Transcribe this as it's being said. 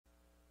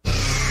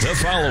The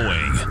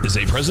following is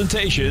a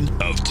presentation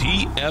of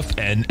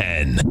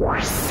TFNN.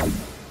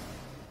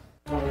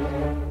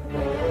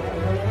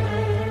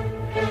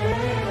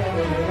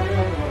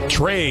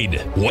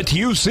 Trade what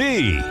you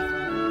see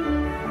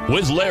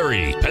with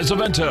Larry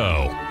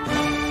Pesavento.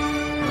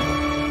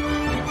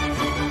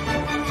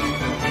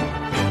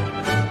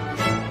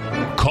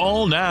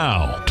 Call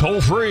now,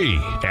 toll free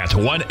at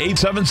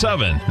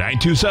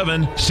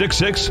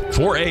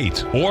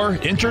 1-877-927-6648 or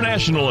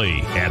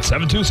internationally at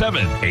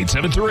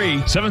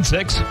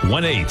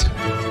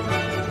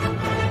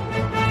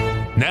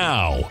 727-873-7618.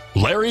 Now,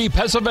 Larry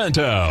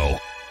Pesavento.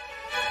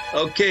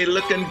 Okay,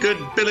 looking good,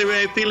 Billy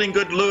Ray, feeling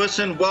good, Lewis,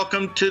 and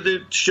welcome to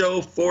the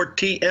show for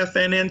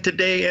TFNN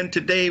today. And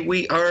today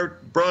we are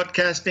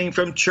broadcasting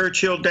from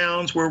Churchill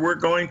Downs, where we're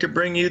going to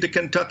bring you the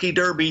Kentucky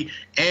Derby,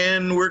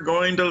 and we're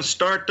going to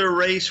start the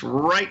race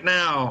right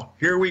now.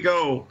 Here we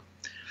go.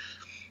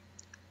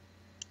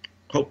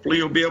 Hopefully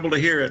you'll be able to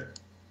hear it.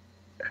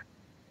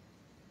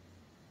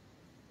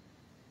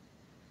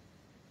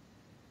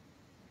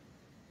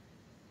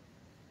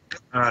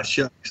 Ah,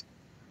 shucks.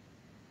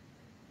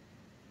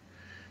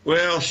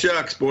 Well,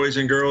 shucks, boys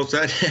and girls,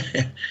 that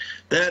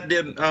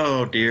didn't.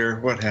 Oh dear,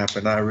 what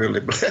happened? I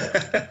really.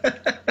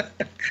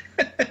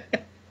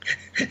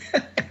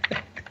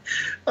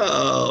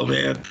 Oh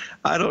man,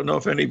 I don't know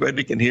if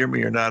anybody can hear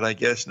me or not. I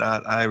guess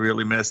not. I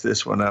really messed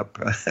this one up.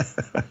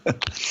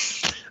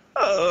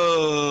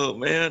 Oh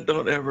man,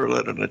 don't ever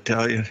let an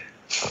Italian.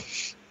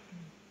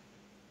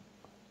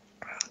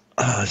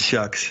 Oh,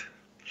 shucks.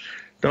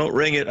 Don't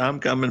ring it. I'm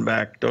coming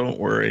back. Don't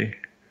worry.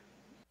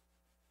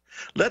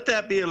 Let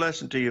that be a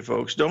lesson to you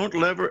folks. Don't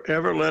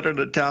ever let an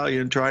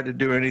Italian try to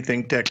do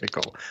anything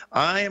technical.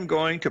 I am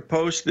going to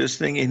post this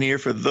thing in here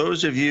for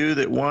those of you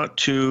that want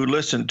to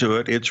listen to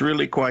it. It's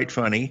really quite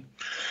funny,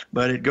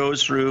 but it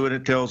goes through and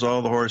it tells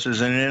all the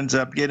horses, and it ends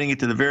up getting it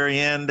to the very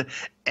end.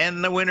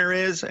 And the winner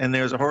is, and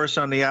there's a horse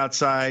on the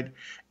outside,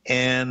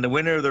 and the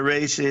winner of the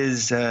race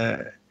is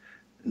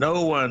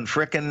No One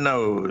Frickin'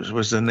 Knows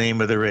was the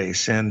name of the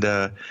race, and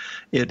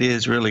it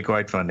is really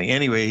quite funny.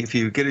 Anyway, if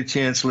you get a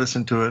chance,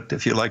 listen to it.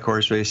 If you like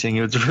horse racing,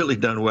 it's really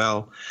done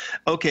well.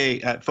 Okay,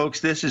 folks,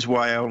 this is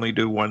why I only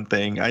do one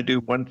thing. I do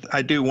one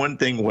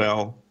thing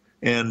well,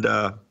 and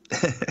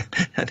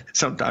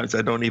sometimes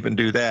I don't even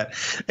do that.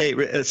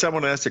 Hey,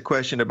 someone asked a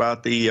question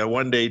about the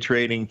one-day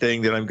trading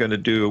thing that I'm going to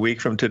do a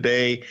week from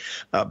today.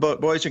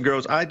 But boys and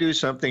girls, I do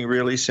something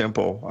really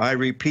simple. I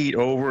repeat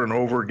over and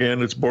over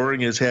again. It's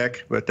boring as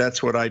heck, but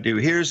that's what I do.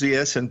 Here's the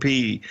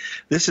S&P.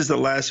 This is the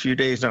last few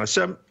days now.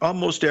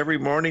 Almost every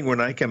morning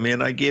when I come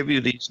in, I give you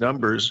these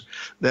numbers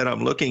that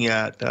I'm looking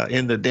at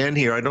in the den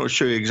here. I don't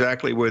show you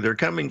exactly where they're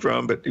coming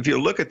from, but if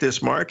you look at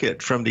this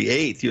market from the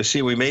 8th, you'll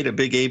see we made a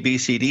big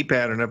ABCD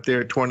pattern up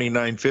there at 2950.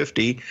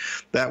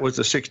 That was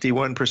a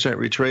 61%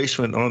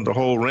 retracement on the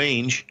whole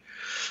range.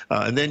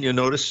 And then you'll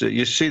notice that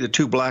you see the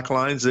two black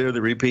lines there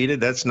that repeated.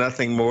 That's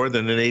nothing more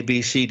than an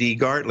ABCD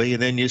Gartley.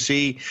 And then you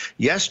see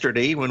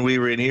yesterday when we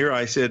were in here,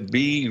 I said,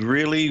 be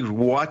really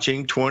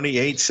watching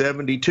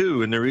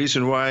 2872. And the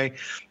reason why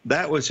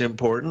that was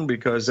important,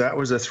 because that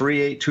was a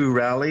 382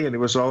 rally, and it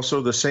was also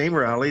the same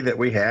rally that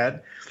we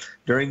had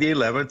during the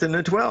 11th and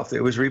the 12th.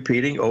 It was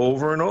repeating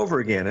over and over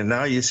again. And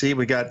now you see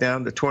we got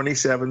down to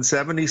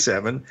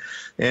 2777.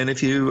 And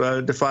if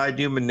you defied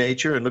human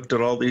nature and looked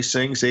at all these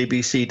things, A,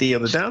 B, C, D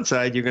on the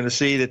downside, you're going to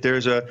see that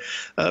there's a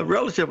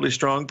relatively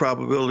strong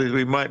probability that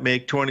we might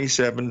make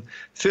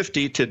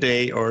 2750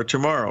 today or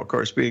tomorrow, of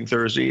course, being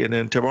Thursday. And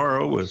then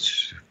tomorrow,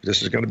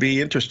 this is going to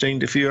be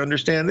interesting if you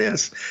understand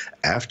this.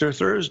 After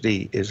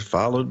Thursday is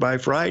followed by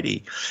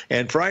Friday.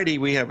 And Friday,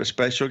 we have a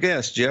special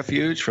guest. Jeff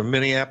Hughes from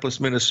Minneapolis,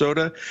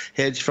 Minnesota,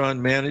 hedge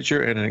fund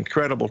manager and an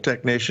incredible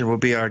technician, will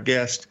be our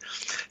guest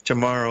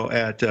tomorrow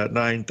at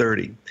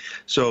 9:30.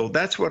 So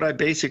that's what I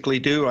basically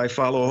do. I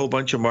follow a whole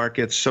bunch of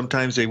markets.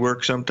 Sometimes they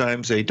work,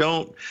 sometimes they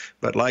don't.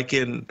 But like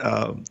in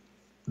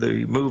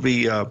the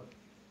movie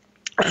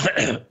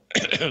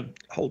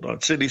hold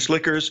on, City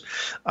Slickers,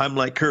 I'm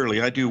like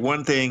Curly. I do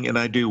one thing and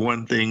I do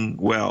one thing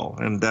well,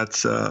 and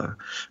that's and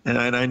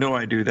I know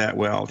I do that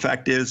well.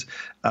 Fact is,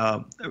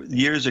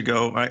 years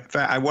ago,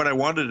 what I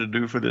wanted to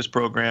do for this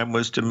program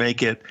was to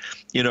make it,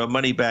 a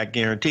money back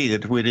guarantee,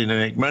 that if we didn't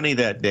make money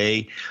that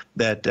day,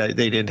 that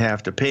they didn't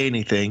have to pay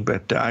anything.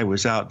 But I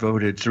was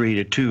outvoted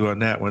 3-2 on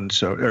that one,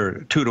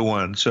 or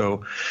 2-1,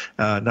 so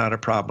not a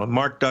problem.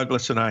 Mark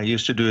Douglas and I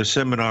used to do a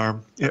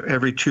seminar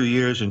every 2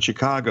 years in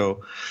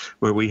Chicago,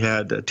 where we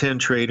had 10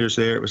 traders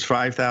there. It was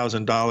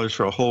 $5,000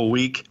 for a whole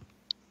week.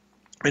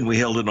 And we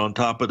held it on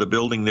top of the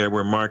building there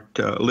where Mark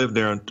lived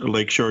there on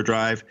Lakeshore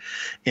Drive.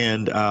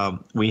 And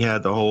we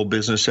had the whole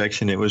business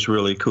section. It was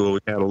really cool.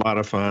 We had a lot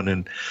of fun.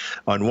 And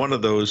on one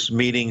of those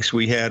meetings,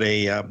 we had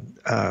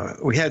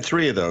we had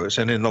 3 of those.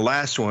 And in the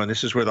last one,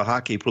 this is where the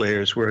hockey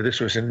players were. This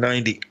was in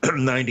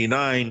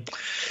 99.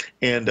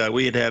 And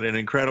we had an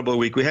incredible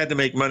week. We had to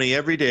make money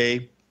every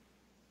day.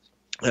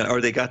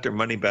 Or they got their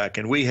money back,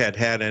 and we had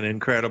an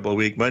incredible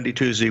week. Monday,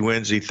 Tuesday,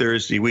 Wednesday,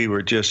 Thursday, we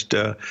were just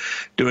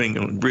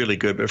doing really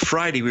good. But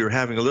Friday, we were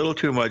having a little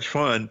too much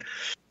fun,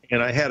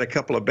 and I had a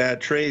couple of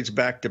bad trades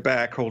back to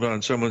back. Hold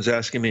on, someone's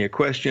asking me a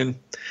question.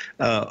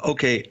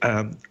 Okay,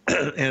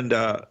 and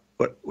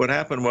what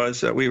happened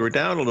was we were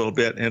down a little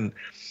bit, and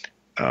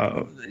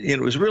it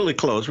was really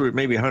close. We were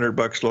maybe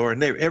 $100 lower,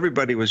 and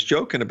everybody was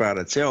joking about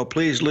it. Say, "Oh,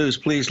 please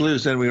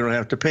lose, then we don't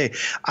have to pay."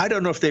 I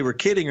don't know if they were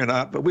kidding or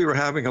not, but we were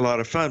having a lot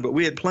of fun. But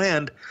we had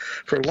planned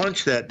for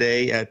lunch that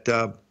day at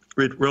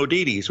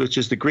Roditi's, which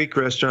is the Greek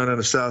restaurant on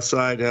the south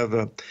side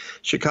of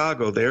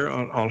Chicago there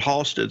on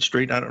Halsted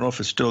Street. I don't know if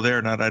it's still there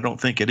or not. I don't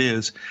think it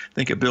is. I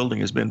think a building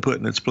has been put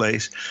in its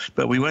place.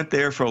 But we went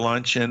there for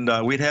lunch, and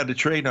we'd had to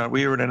trade on.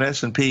 We were in an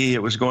S&P.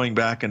 It was going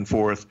back and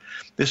forth.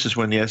 This is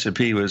when the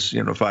S&P was,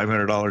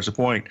 $500 a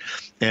point.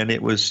 And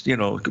it was,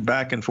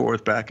 back and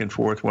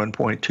forth, 1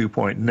 point, 2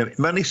 point. And the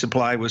money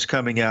supply was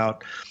coming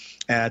out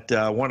at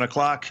 1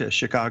 o'clock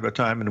Chicago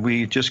time, and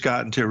we just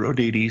got into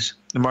Roditi's.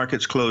 The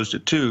markets closed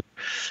at 2.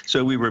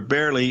 So we were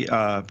barely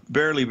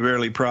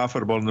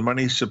profitable, and the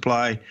money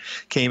supply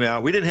came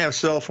out. We didn't have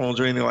cell phones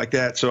or anything like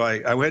that, so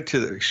I went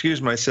to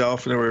excuse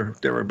myself. There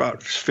were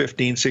about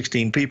 15,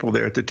 16 people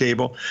there at the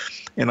table,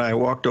 and I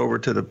walked over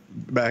to the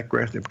back,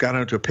 got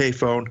onto a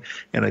payphone,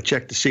 and I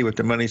checked to see what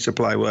the money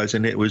supply was,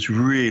 and it was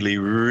really,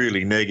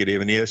 really negative,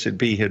 and the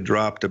S&P had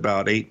dropped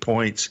about 8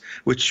 points,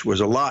 which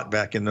was a lot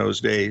back in those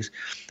days,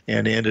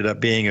 and it ended up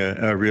being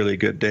a really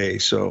good day.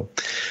 So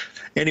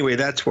anyway,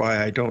 that's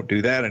why I don't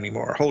do that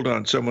anymore. Hold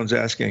on, someone's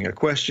asking a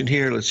question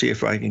here. Let's see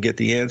if I can get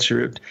the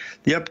answer.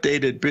 The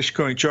updated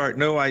Bitcoin chart,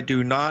 no, I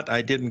do not.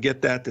 I didn't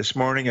get that this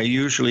morning. I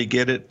usually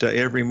get it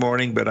every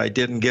morning, but I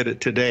didn't get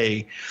it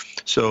today.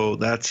 So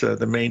that's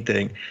the main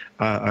thing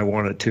I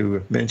wanted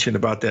to mention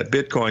about that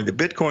Bitcoin. The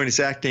Bitcoin is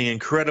acting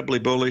incredibly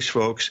bullish,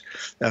 folks.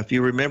 If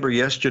you remember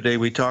yesterday,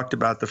 we talked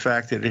about the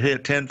fact that it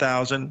hit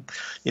 10,000,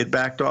 it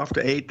backed off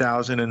to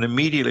 8,000, and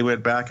immediately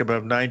went back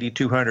above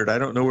 9,200. I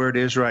don't know where it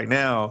is right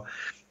now,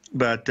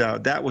 but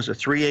that was a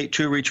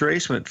 382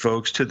 retracement,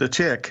 folks, to the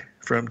tick.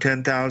 From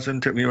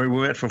 10,000 to, we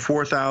went from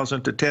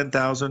 4,000 to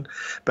 10,000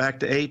 back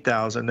to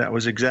 8,000. That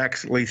was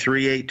exactly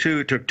 382.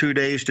 It took 2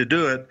 days to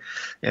do it,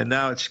 and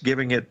now it's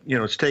giving it,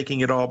 it's taking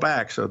it all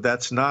back. So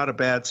that's not a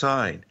bad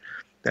sign.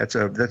 That's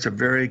a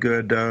very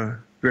good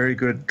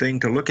thing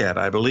to look at,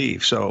 I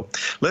believe. So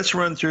let's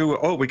run through.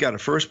 Oh, we got a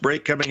first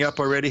break coming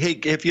up already. Hey,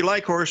 if you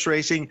like horse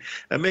racing,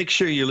 make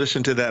sure you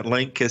listen to that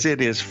link, because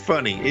it is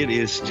funny. It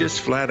is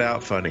just flat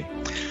out funny.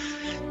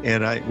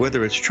 And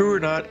whether it's true or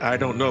not, I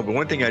don't know. But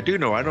one thing I do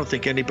know, I don't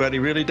think anybody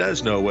really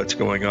does know what's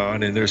going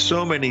on. And there's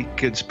so many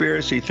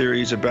conspiracy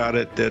theories about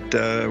it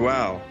that,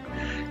 wow,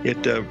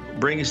 it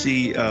brings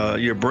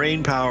your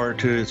brain power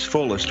to its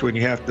fullest when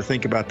you have to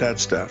think about that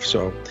stuff.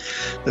 So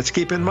let's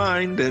keep in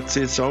mind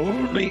it's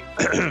only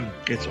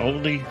it's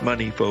only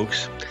money,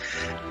 folks.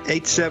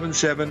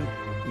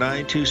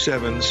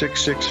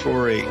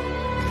 877-927-6648.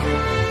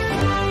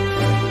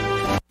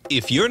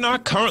 If you're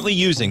not currently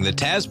using the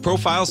TAS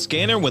Profile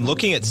Scanner when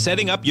looking at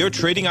setting up your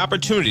trading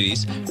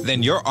opportunities,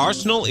 then your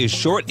arsenal is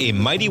short a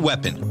mighty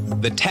weapon.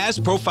 The TAS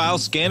Profile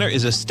Scanner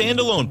is a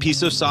standalone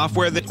piece of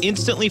software that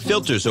instantly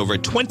filters over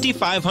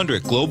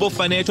 2,500 global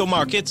financial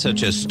markets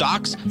such as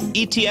stocks,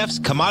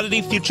 ETFs,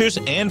 commodity futures,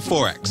 and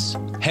Forex.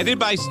 Headed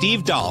by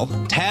Steve Dahl,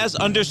 TAS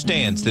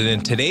understands that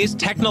in today's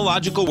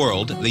technological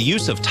world, the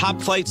use of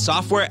top-flight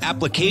software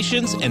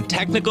applications and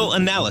technical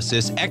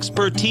analysis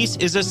expertise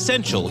is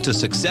essential to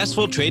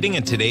successful trading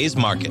in today's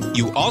market.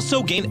 You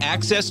also gain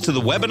access to the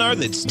webinar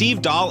that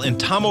Steve Dahl and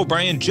Tom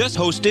O'Brien just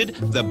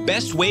hosted, The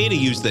Best Way to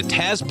Use the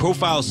TAS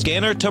Profile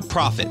Scanner to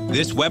Profit.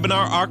 This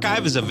webinar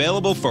archive is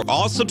available for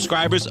all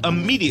subscribers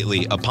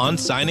immediately upon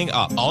signing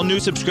up. All new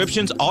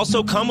subscriptions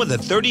also come with a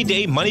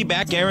 30-day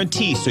money-back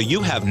guarantee, so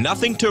you have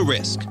nothing to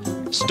risk.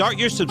 Start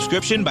your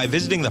subscription by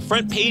visiting the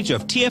front page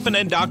of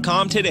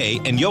TFNN.com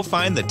today, and you'll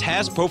find the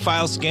TAS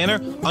Profile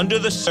Scanner under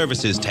the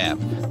Services tab.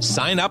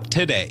 Sign up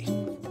today.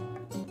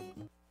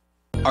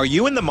 Are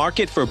you in the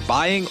market for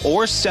buying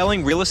or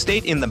selling real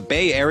estate in the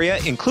Bay Area,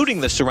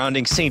 including the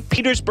surrounding St.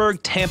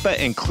 Petersburg, Tampa,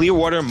 and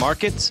Clearwater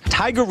markets?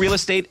 Tiger Real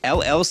Estate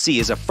LLC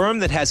is a firm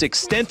that has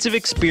extensive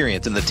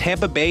experience in the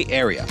Tampa Bay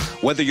area.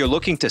 Whether you're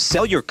looking to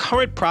sell your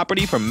current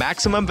property for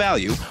maximum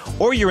value,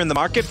 or you're in the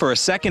market for a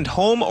second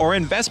home or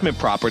investment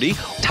property,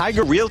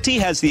 Tiger Realty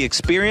has the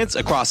experience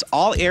across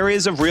all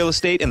areas of real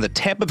estate in the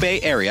Tampa Bay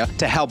area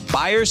to help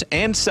buyers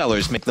and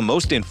sellers make the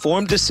most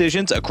informed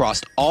decisions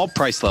across all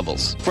price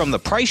levels. From the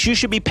price you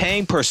should be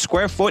paying per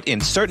square foot in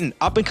certain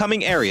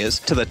up-and-coming areas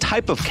to the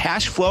type of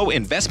cash flow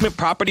investment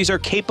properties are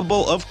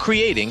capable of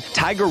creating,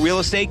 Tiger Real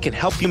Estate can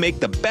help you make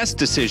the best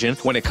decision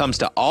when it comes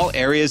to all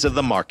areas of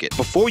the market.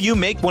 Before you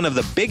make one of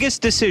the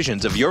biggest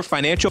decisions of your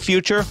financial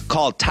future,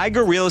 call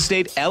Tiger Real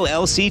Estate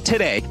LLC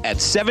today at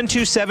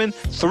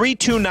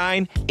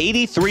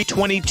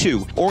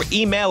 727-329-8322 or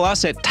email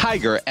us at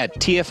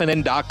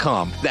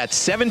tiger@tfnn.com.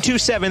 That's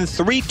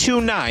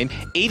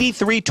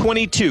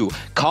 727-329-8322.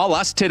 Call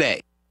us today.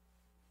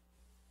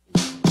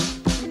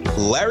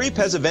 Larry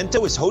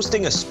Pesavento is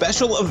hosting a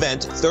special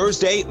event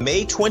Thursday,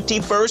 May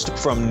 21st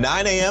from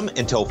 9 a.m.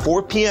 until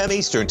 4 p.m.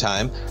 Eastern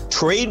Time.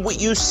 Trade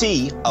What You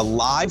See, a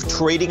live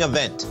trading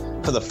event.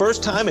 For the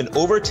first time in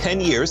over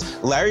 10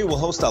 years, Larry will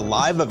host a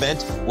live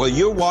event where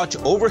you'll watch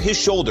over his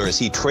shoulder as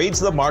he trades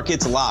the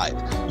markets live.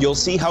 You'll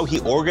see how he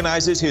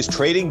organizes his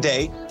trading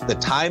day, the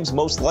times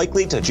most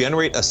likely to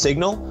generate a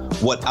signal,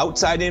 what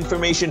outside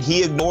information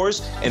he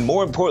ignores, and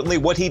more importantly,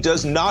 what he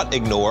does not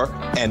ignore,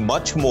 and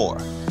much more.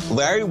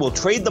 Larry will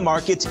trade the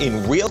markets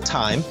in real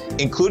time,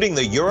 including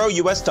the Euro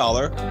US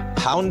dollar,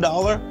 pound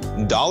dollar,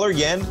 dollar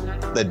yen,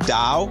 the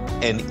Dow,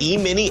 and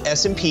E-mini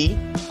S&P,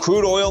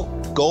 crude oil,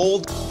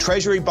 gold,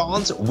 treasury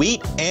bonds,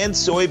 wheat, and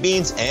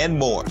soybeans, and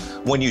more.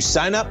 When you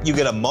sign up, you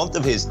get a month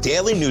of his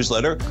daily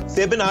newsletter,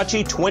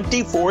 Fibonacci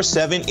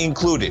 24/7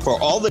 included. For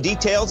all the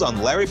details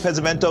on Larry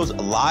Pesavento's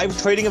live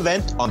trading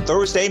event on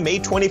Thursday, May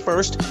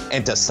 21st,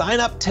 and to sign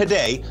up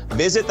today,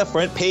 visit the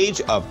front page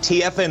of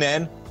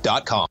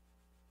TFNN.com.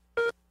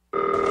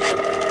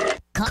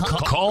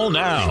 Call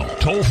now,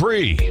 toll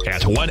free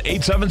at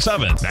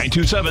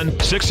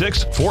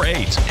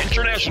 1-877-927-6648.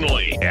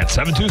 Internationally at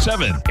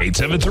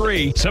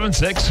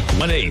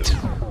 727-873-7618.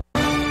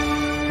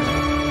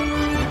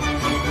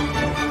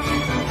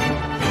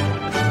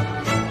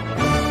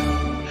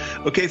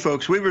 Okay,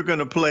 folks, we were going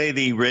to play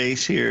the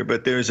race here,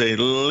 but there's a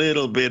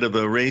little bit of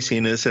a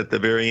raciness at the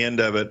very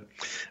end of it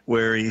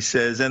where he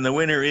says, and the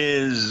winner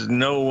is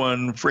no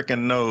one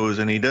frickin' knows.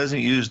 And he doesn't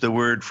use the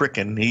word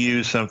frickin'. He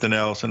used something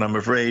else. And I'm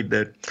afraid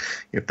that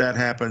if that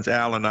happens,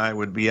 Al and I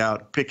would be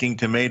out picking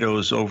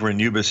tomatoes over in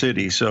Yuba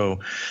City. So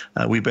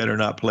we better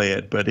not play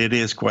it. But it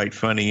is quite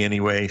funny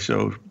anyway.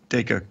 So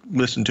take a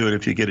listen to it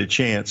if you get a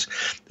chance.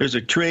 There's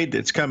a trade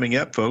that's coming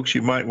up, folks.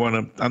 You might want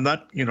to, I'm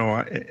not,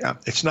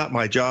 it's not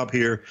my job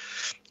here,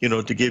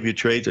 to give you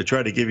trades. I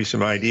try to give you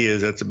some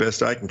ideas. That's the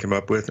best I can come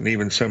up with. And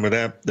even some of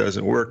that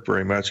doesn't work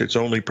very much. It's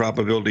only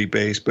probability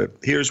based. But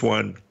here's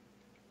one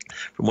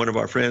from one of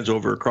our friends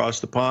over across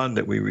the pond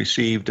that we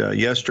received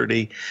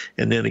yesterday,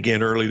 and then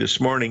again early this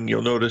morning.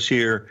 You'll notice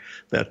here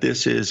that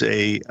this is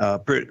a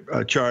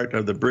chart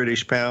of the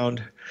British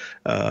pound.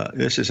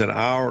 This is an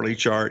hourly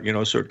chart,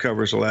 so it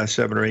covers the last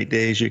 7 or 8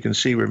 days. You can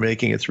see we're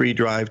making a 3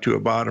 drive to a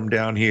bottom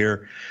down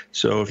here.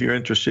 So if you're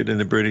interested in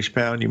the British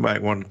pound, you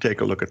might want to take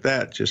a look at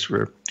that just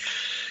for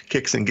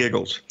kicks and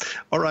giggles.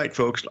 All right,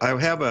 folks, I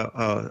have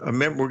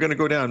we're going to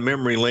go down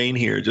memory lane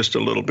here just a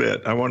little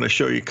bit. I want to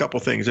show you a couple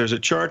things. There's a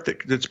chart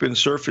that's been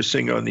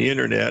surfacing on the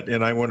internet,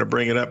 and I want to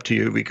bring it up to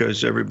you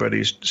because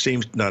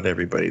not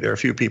everybody, there are a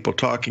few people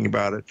talking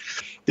about it.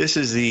 This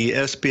is the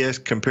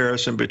SPS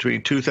comparison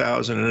between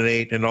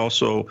 2008 and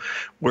also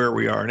where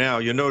we are now.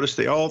 You'll notice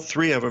all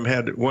three of them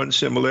had one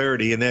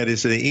similarity, and that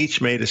is they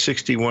each made a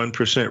 61%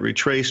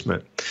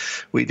 retracement.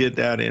 We did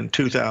that in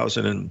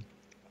 2000 and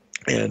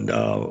in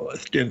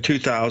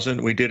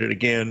 2000, we did it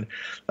again,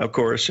 of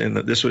course, and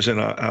this was in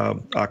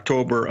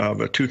October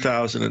of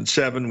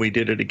 2007. We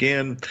did it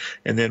again,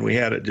 and then we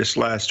had it just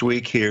last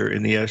week here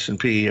in the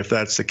S&P, if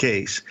that's the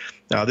case.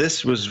 Now,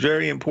 this was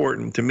very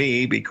important to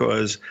me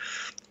because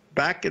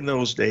back in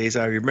those days,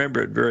 I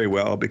remember it very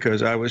well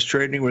because I was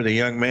trading with a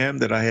young man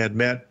that I had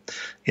met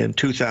in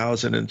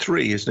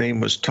 2003. His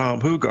name was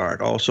Tom Hugard,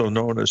 also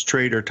known as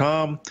Trader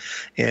Tom.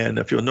 And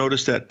if you'll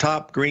notice that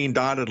top green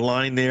dotted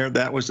line there,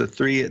 that was the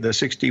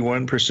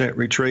 61%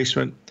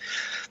 retracement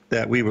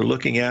that we were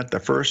looking at the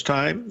first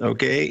time,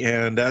 okay?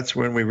 And that's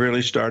when we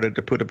really started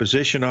to put a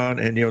position on.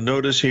 And you'll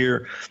notice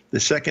here the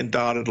second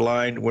dotted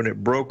line, when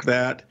it broke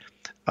that,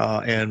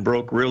 and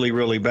broke really,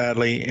 really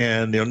badly.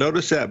 And you'll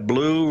notice that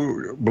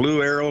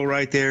blue arrow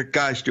right there.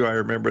 Gosh, do I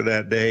remember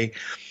that day.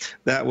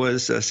 That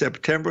was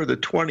September the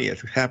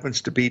 20th. It happens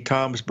to be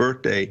Tom's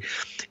birthday.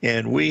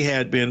 And we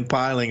had been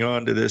piling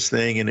onto this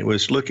thing, and it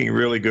was looking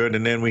really good.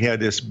 And then we had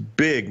this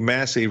big,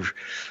 massive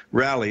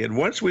rally. And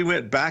once we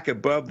went back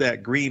above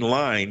that green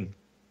line,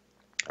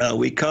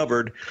 we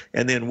covered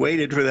and then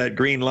waited for that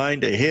green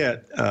line to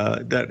hit,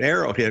 that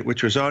arrow hit,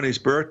 which was on his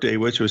birthday,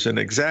 which was an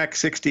exact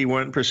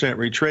 61%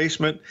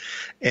 retracement.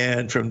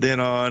 And from then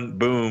on,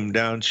 boom,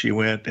 down she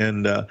went.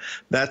 And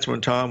that's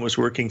when Tom was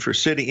working for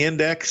City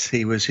Index.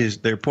 He was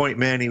their point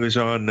man. He was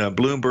on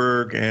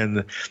Bloomberg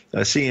and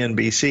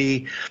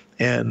CNBC.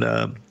 And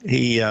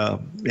he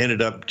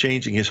ended up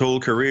changing his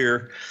whole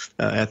career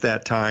at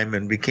that time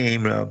and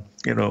became, a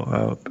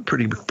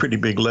pretty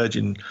big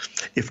legend,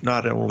 if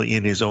not only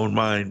in his own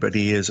mind, but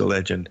he is a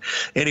legend.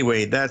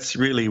 Anyway, that's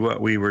really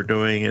what we were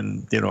doing.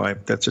 And,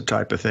 that's the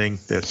type of thing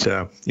that,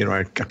 I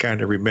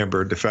kind of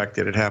remembered the fact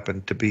that it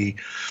happened to be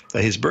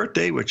his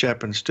birthday, which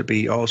happens to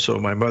be also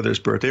my mother's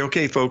birthday.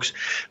 Okay, folks,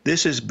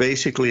 this is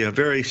basically a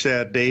very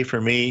sad day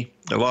for me.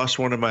 I lost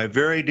one of my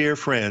very dear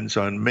friends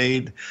on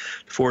May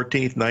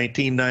 14th,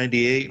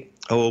 1998.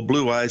 Old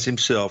Blue Eyes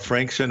himself,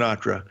 Frank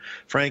Sinatra.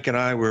 Frank and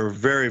I were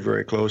very,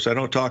 very close. I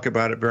don't talk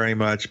about it very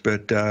much,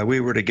 but we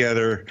were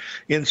together,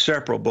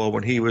 inseparable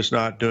when he was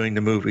not doing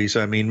the movies.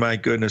 I mean, my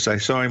goodness, I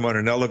saw him on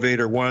an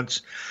elevator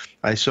once.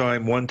 I saw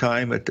him one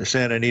time at the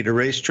Santa Anita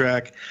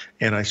racetrack,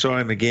 and I saw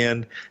him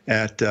again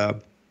at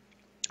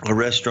a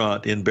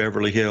restaurant in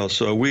Beverly Hills.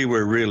 So we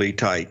were really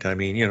tight. I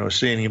mean,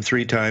 seeing him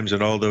 3 times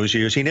in all those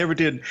years. He never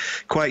did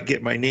quite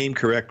get my name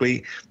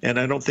correctly, and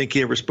I don't think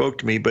he ever spoke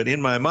to me, but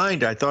in my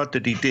mind, I thought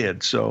that he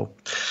did. So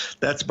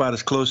that's about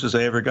as close as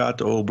I ever got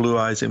to old Blue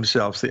Eyes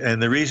himself.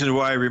 And the reason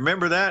why I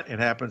remember that, it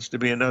happens to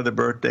be another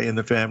birthday in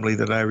the family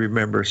that I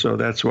remember. So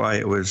that's why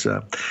it was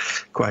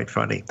quite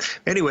funny.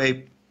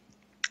 Anyway,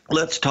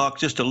 let's talk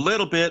just a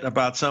little bit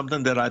about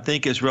something that I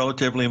think is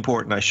relatively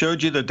important. I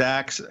showed you the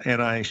DAX,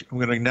 and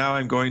now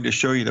I'm going to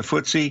show you the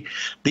FTSE.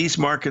 These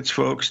markets,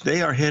 folks,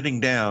 they are heading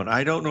down.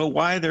 I don't know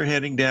why they're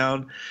heading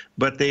down,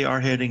 but they are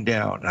heading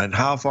down. And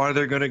how far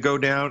they're going to go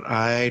down,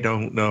 I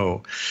don't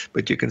know.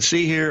 But you can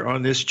see here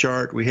on this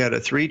chart, we had a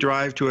 3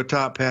 drive to a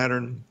top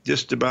pattern,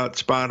 just about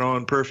spot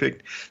on,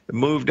 perfect. The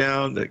move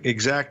down, the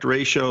exact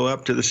ratio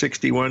up to the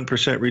 61%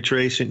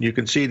 retracement. You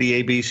can see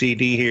the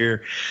ABCD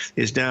here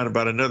is down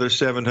about another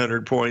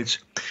 700 points,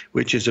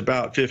 which is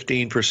about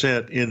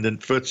 15% in the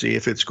FTSE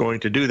if it's going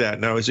to do that.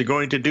 Now, is it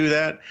going to do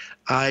that?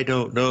 I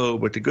don't know,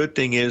 but the good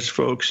thing is,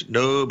 folks,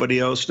 nobody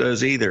else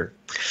does either.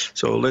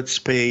 So let's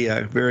pay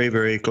very,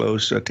 very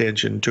close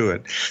attention to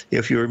it.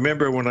 If you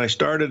remember when I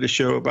started the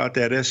show about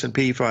that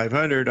S&P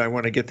 500, I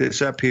want to get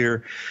this up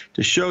here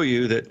to show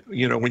you that,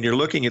 when you're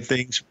looking at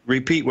things,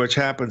 repeat what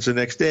happens the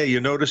next day. You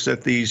notice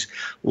that these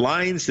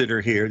lines that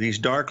are here, these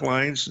dark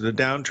lines, the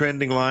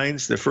downtrending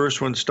lines, the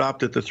first one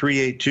stopped at the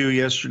 382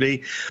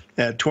 yesterday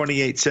at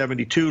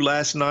 28.72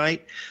 last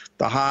night.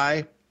 The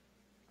high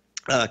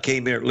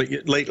came here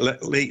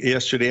late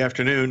yesterday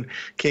afternoon,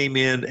 came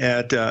in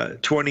at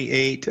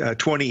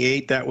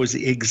 28.28. That was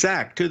the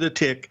exact to the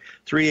tick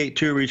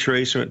 382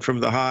 retracement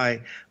from the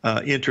high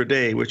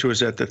intraday, which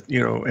was at the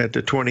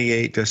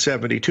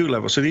 28.72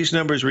 level. So these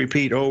numbers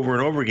repeat over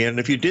and over again. And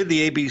if you did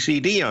the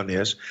ABCD on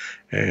this,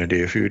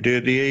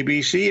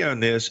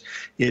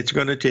 it's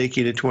going to take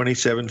you to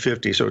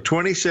 2750. So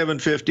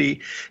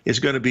 2750 is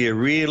going to be a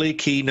really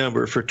key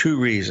number for 2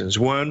 reasons.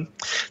 One,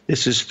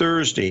 this is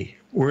Thursday.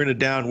 We're in a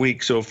down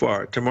week so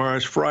far.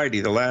 Tomorrow's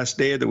Friday, the last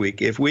day of the week.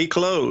 If we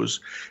close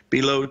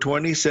below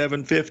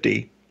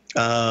 2750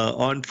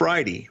 on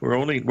Friday,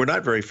 we're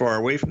not very far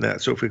away from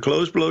that. So if we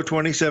close below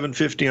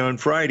 2750 on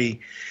Friday,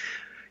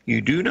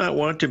 you do not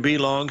want to be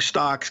long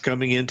stocks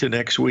coming into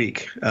next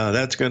week.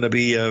 That's going to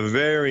be a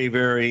very,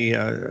 very,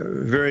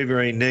 very,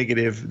 very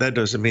negative. That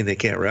doesn't mean they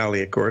can't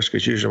rally, of course,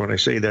 because usually when I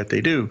say that,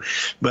 they do.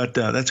 But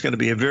that's going to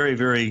be a very,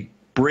 very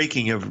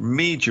breaking of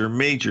major,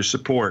 major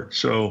support.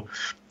 So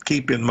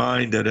keep in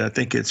mind that I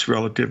think it's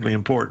relatively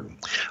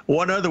important.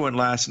 One other one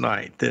last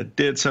night that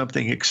did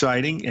something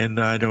exciting, and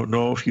I don't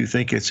know if you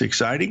think it's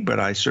exciting, but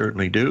I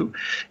certainly do,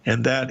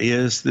 and that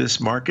is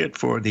this market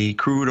for the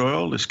crude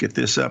oil. Let's get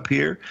this up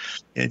here,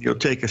 and you'll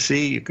take a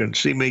see. You can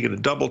see me get a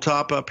double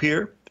top up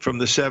here. From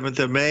the 7th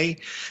of May,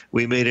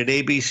 we made an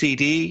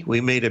ABCD.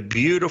 We made a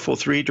beautiful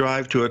 3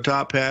 drive to a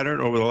top pattern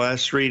over the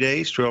last 3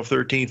 days, 12th,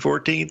 13th,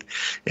 14th,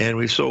 and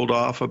we sold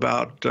off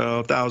about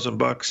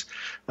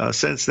 $1,000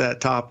 since that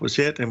top was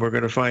hit, and we're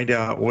going to find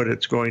out what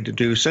it's going to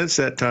do since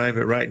that time.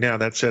 But right now,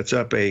 that sets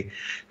up a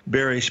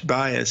bearish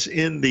bias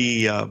in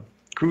the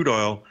crude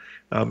oil.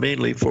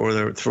 Mainly for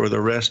the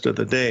rest of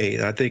the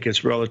day. I think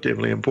it's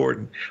relatively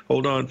important.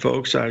 Hold on,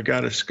 folks. I've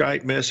got a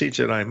Skype message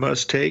that I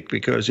must take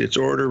because it's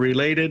order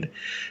related.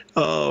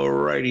 All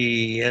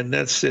righty, and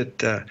that's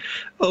it.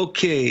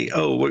 Okay.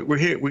 Oh, we're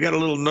here. We got a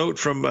little note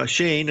from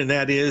Shane, and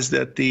that is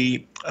that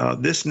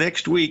this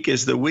next week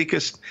is the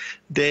weakest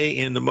day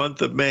in the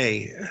month of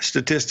May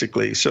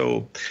statistically.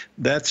 So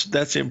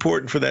that's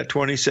important for that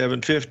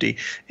 2750.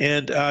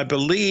 And I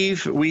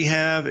believe we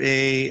have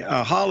a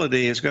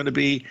holiday is going to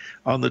be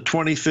on the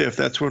 25th.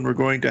 That's when we're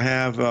going to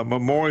have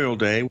Memorial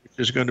Day, which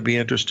is going to be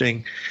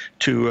interesting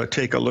to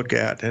take a look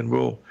at, and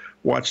we'll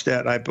watch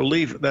that. I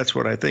believe that's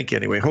what I think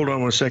anyway. Hold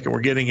on 1 second.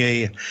 We're getting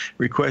a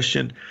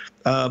question.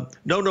 No.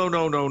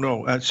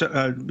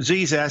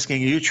 Z's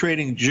asking, are you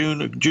trading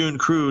June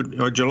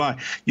crude or July?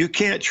 You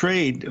can't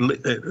trade,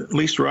 at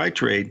least where I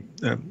trade.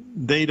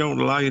 They don't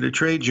allow you to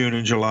trade June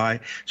and July.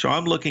 So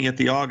I'm looking at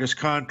the August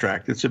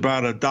contract. It's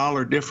about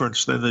 $1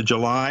 difference than the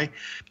July.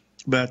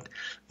 But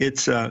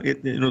it's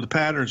the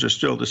patterns are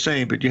still the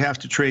same, but you have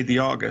to trade the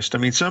August. I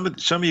mean, some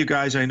of you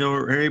guys I know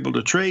are able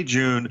to trade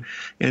June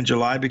and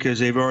July because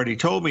they've already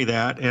told me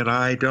that, and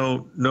I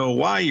don't know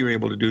why you're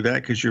able to do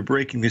that because you're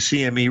breaking the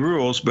CME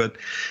rules. But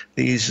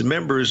these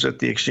members at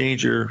the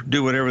exchange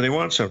do whatever they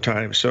want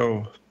sometimes.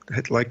 So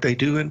like they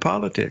do in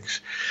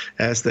politics,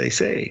 as they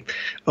say.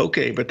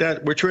 Okay, but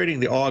we're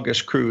trading the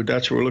August crude.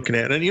 That's what we're looking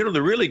at. And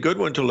the really good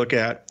one to look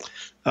at,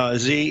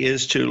 Z,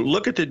 is to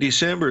look at the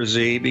December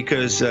Z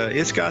because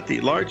it's got the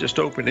largest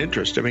open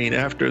interest. I mean,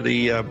 after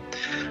the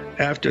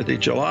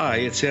July,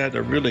 it's had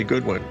a really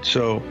good one.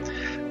 So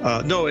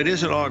no, it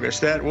isn't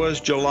August. That was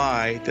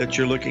July that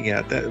you're looking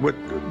at.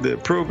 The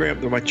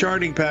program, my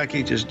charting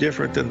package is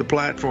different than the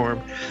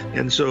platform,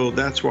 and so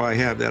that's why I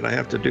have that. I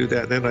have to do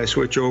that. Then I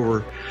switch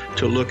over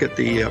to look at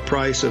the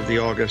price of the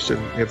August,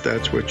 and if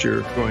that's what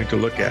you're going to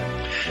look at.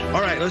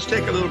 All right, let's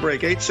take a little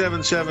break.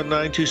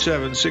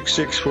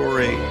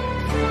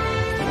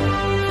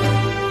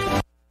 877-927-6648.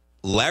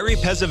 Larry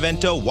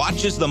Pesavento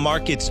watches the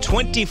markets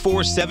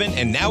 24/7,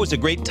 and now is a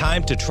great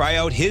time to try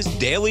out his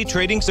daily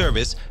trading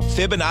service,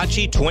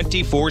 Fibonacci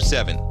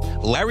 24/7.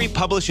 Larry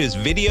publishes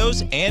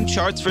videos and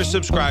charts for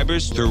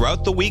subscribers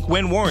throughout the week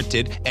when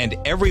warranted, and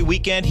every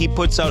weekend he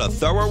puts out a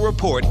thorough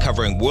report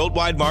covering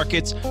worldwide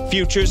markets,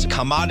 futures,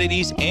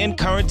 commodities, and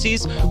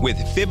currencies with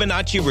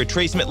Fibonacci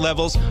retracement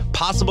levels,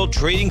 possible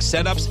trading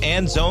setups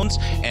and zones,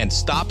 and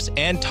stops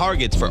and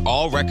targets for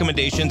all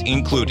recommendations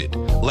included.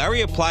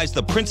 Larry applies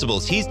the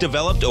principles he's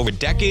developed over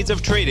decades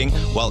of trading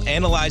while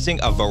analyzing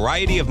a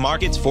variety of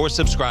markets for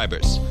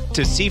subscribers.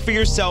 To see for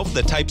yourself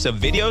the types of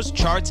videos,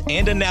 charts,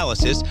 and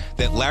analysis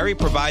that Larry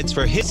provides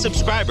for his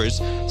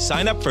subscribers,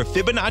 sign up for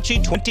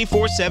Fibonacci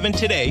 24/7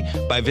 today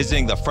by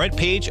visiting the front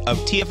page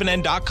of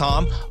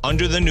TFNN.com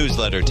under the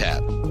newsletter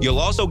tab. You'll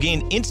also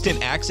gain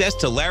instant access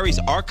to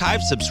Larry's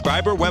archived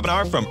subscriber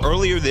webinar from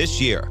earlier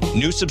this year.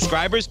 New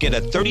subscribers get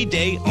a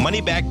 30-day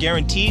money-back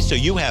guarantee, so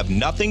you have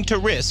nothing to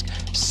risk.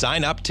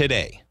 Sign up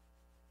today.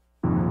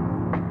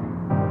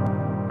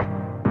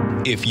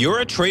 If you're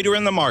a trader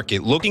in the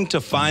market looking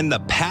to find the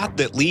path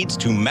that leads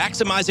to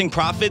maximizing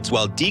profits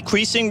while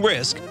decreasing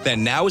risk,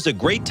 then now is a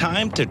great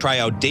time to try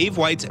out Dave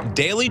White's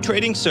daily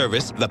trading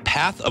service, The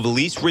Path of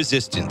Least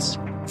Resistance.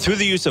 Through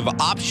the use of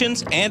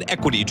options and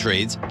equity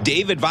trades,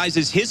 Dave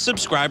advises his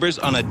subscribers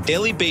on a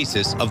daily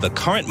basis of the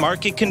current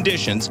market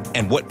conditions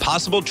and what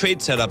possible trade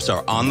setups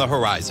are on the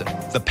horizon.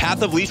 The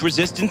Path of Least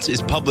Resistance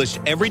is published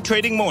every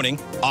trading morning,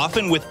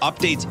 often with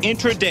updates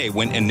intraday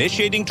when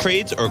initiating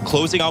trades or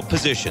closing out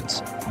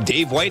positions.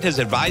 Dave White has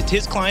advised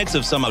his clients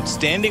of some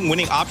outstanding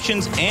winning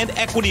options and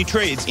equity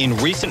trades in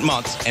recent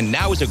months, and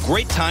now is a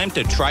great time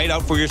to try it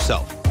out for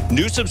yourself.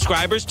 New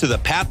subscribers to the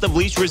Path of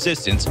Least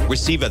Resistance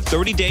receive a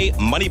 30-day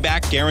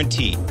money-back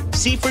guarantee.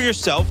 See for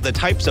yourself the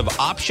types of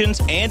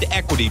options and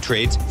equity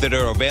trades that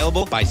are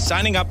available by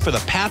signing up for the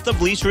Path of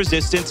Least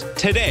Resistance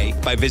today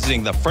by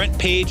visiting the front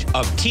page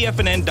of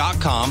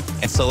TFNN.com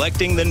and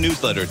selecting the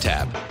newsletter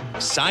tab.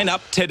 Sign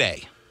up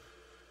today.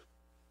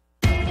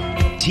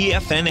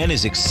 TFNN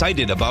is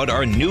excited about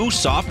our new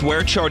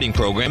software charting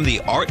program,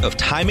 The Art of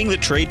Timing the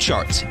Trade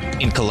Charts.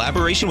 In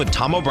collaboration with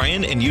Tom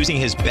O'Brien and using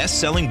his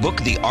best-selling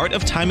book, The Art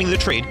of Timing the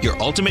Trade, Your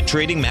Ultimate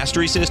Trading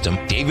Mastery System,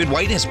 David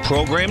White has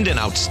programmed an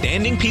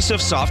outstanding piece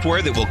of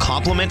software that will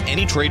complement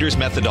any trader's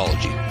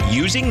methodology.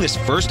 Using this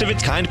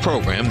first-of-its-kind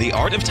program, The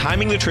Art of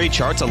Timing the Trade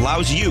Charts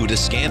allows you to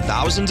scan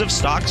thousands of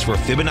stocks for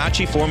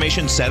Fibonacci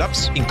formation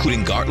setups,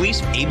 including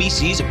Gartley's,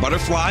 ABC's,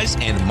 butterflies,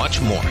 and much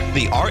more.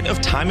 The Art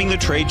of Timing the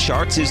Trade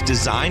Charts is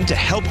designed to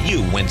help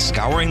you when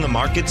scouring the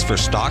markets for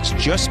stocks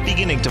just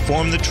beginning to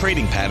form the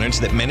trading patterns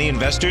that many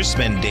investors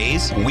spend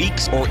days,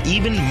 weeks, or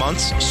even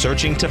months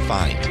searching to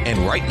find.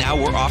 And right now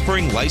we're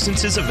offering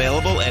licenses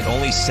available at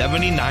only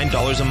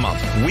 $79 a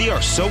month. We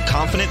are so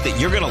confident that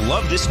you're going to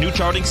love this new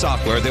charting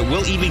software that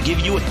will even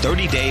give you a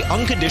 30-day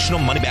unconditional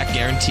money-back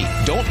guarantee.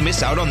 Don't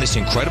miss out on this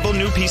incredible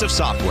new piece of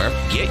software.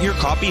 Get your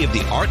copy of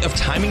The Art of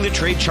Timing the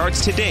Trade Charts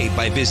today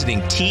by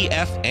visiting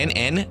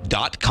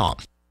TFNN.com.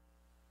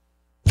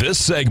 This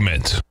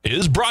segment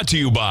is brought to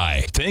you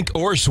by Think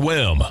or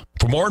Swim.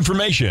 For more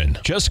information,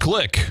 just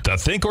click the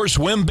Think or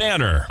Swim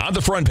banner on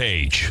the front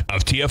page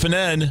of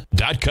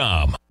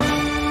TFNN.com.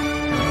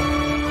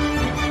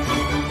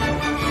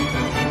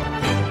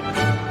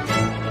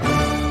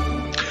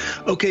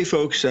 Okay,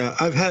 folks,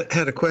 I've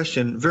had a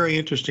question, very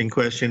interesting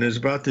question, is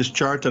about this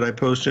chart that I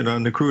posted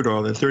on the crude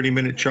oil, the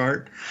 30-minute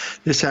chart.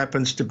 This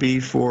happens to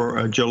be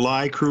for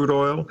July crude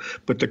oil,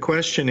 but the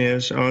question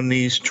is, on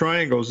these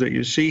triangles that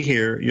you see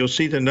here, you'll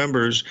see the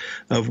numbers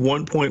of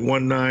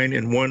 1.19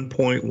 and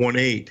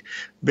 1.18.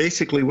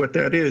 Basically what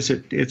that is,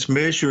 it's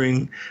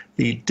measuring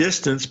the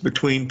distance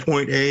between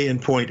point A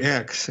and point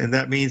X, and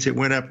that means it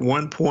went up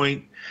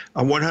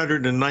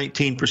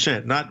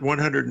 119%, not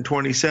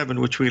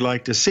 127, which we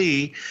like to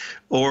see,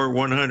 or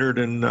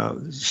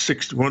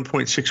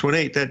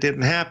 1.618. That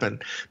didn't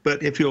happen.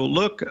 But if you'll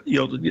look,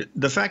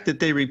 the fact that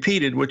they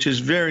repeated, which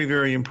is very,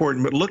 very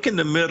important. But look in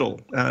the middle.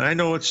 I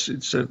know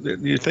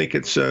you think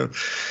it's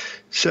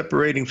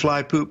separating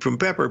fly poop from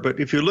pepper, but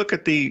if you look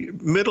at the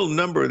middle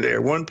number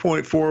there,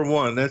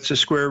 1.41, that's the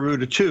square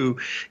root of 2.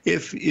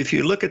 If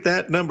you look at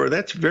that number,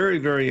 that's very,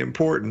 very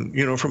important,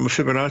 from a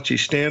Fibonacci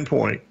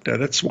standpoint.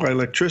 That's why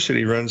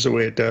electricity runs the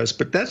way it does.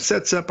 But that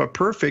sets up a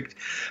perfect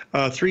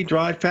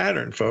three-drive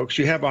pattern, folks.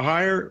 You have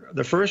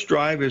the first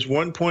drive is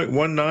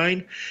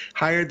 1.19,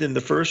 higher than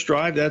the first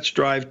drive. That's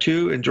drive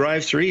 2, and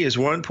drive 3 is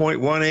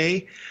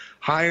 1.1A.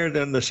 higher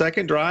than the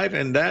second drive,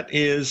 and that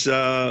is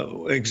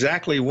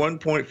exactly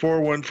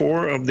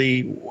 1.414 of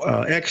the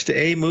X to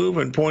A move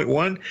and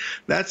 0.1.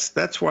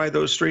 That's why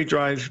those three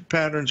drive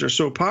patterns are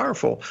so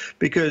powerful,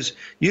 because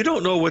you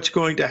don't know what's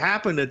going to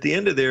happen at the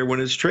end of there when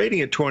it's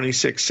trading at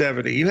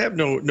 26.70. You have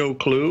no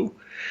clue.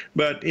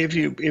 But if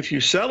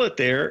you sell it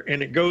there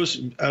and it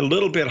goes a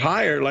little bit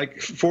higher,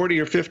 like 40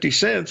 or 50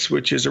 cents,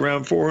 which is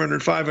around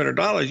 $400,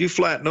 $500, you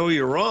flat know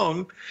you're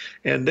wrong,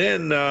 and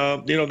then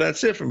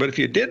that's different. But if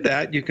you did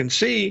that, you can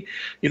see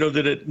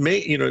that it may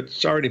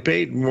it's already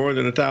paid more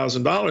than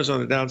 $1,000 on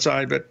the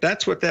downside. But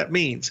that's what that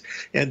means,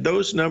 and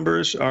those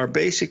numbers are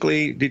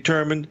basically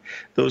determined.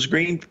 Those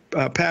green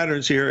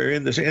patterns here are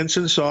in this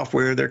Ensign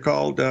software. They're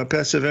called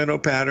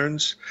Pesavento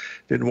patterns.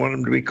 Didn't want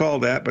them to be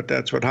called that, but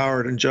that's what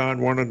Howard and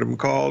John wanted them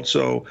called.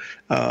 So,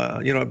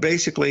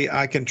 basically,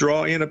 I can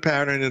draw in a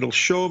pattern. It'll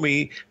show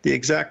me the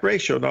exact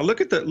ratio. Now,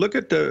 look at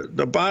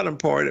the bottom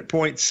part at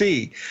point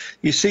C.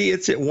 You see,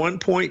 it's at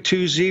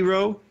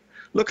 1.20.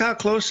 Look how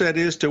close that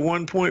is to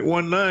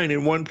 1.19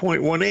 and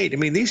 1.18. I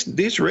mean,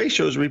 these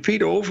ratios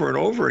repeat over and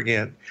over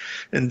again,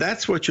 and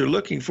that's what you're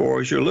looking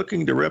for. Is you're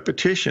looking to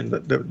repetition.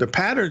 The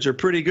patterns are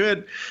pretty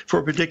good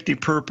for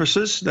predictive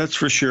purposes. That's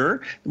for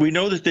sure. We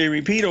know that they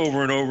repeat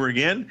over and over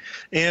again,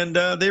 and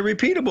they're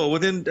repeatable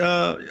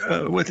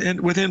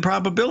within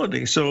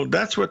probability. So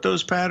that's what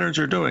those patterns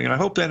are doing. I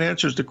hope that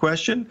answers the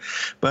question,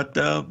 but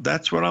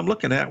that's what I'm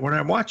looking at when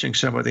I'm watching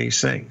some of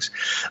these things.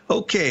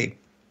 Okay.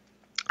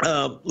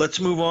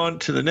 Let's move on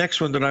to the next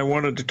one that I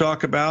wanted to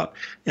talk about,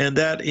 and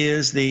that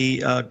is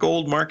the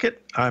gold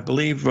market. I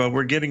believe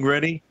we're getting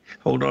ready.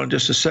 Hold on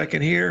just a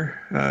second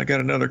here. I got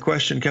another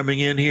question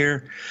coming in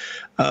here.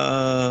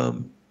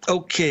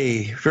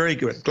 Okay, very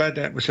good. Glad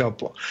that was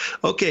helpful.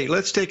 Okay,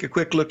 let's take a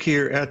quick look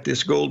here at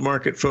this gold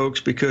market, folks,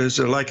 because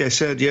like I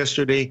said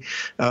yesterday,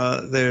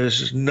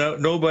 there's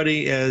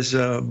nobody as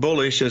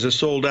bullish as a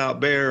sold-out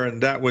bear,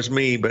 and that was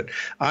me. But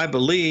I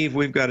believe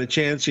we've got a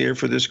chance here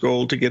for this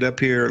gold to get up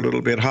here a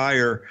little bit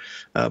higher,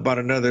 about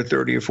another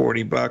 30 or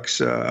 40 bucks,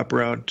 up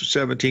around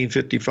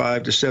 1755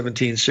 to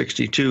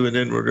 1762, and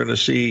then we're going to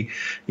see,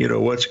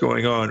 what's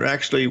going on.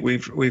 Actually,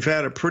 we've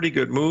had a pretty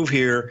good move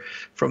here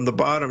from the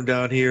bottom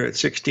down here at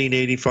 1685,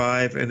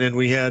 and then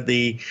we had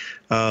the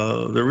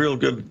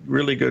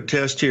really good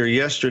test here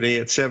yesterday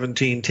at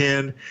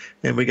 1710,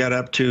 and we got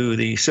up to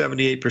the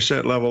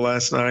 78% level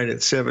last night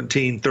at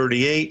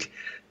 1738.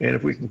 And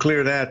if we can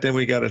clear that, then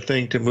we got a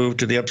thing to move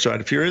to the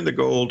upside. If you're in the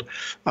gold,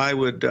 I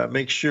would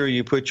make sure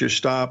you put your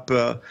stop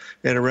at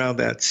around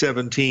that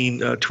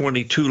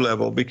 1722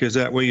 level, because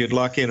that way you'd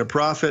lock in a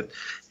profit,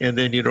 and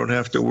then you don't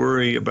have to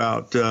worry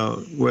about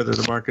whether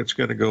the market's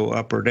going to go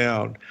up or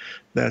down.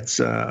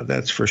 That's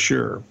for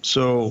sure.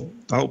 So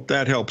I hope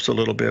that helps a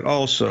little bit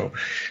also.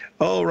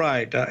 All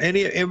right.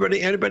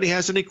 Anybody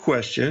has any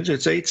questions?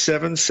 It's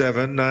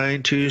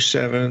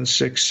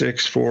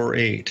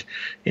 877-927-6648,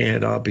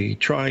 and I'll be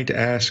trying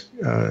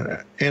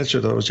to answer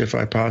those if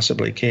I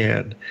possibly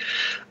can.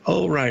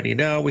 All righty.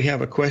 Now we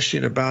have a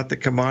question about the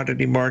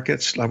commodity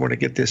markets. I want to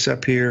get this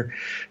up here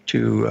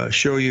to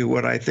show you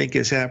what I think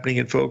is happening.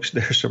 And folks,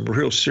 there's some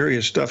real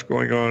serious stuff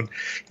going on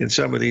in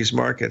some of these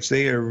markets.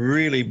 They are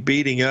really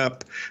beating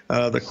up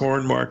the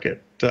corn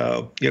market.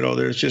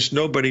 There's just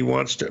nobody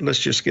wants to. Let's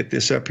just get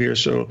this up here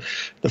so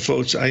the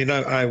folks.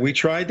 We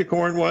tried the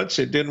corn once;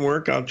 it didn't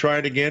work. I'll try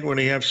it again when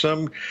I have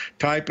some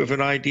type of an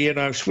idea. And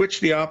I've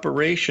switched the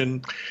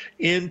operation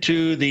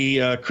into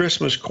the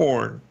Christmas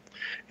corn.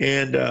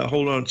 And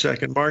hold on a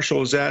second.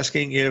 Marshall is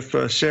asking if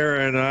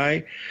Sarah and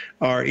I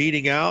are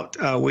eating out.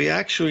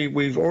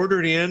 We've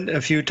ordered in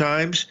a few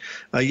times.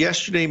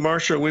 Yesterday,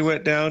 Marshall, we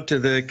went down to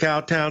the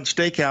Cowtown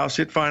Steakhouse.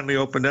 It finally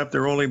opened up.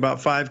 There were only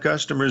about 5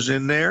 customers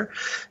in there.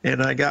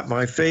 And I got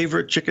my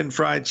favorite chicken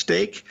fried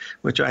steak,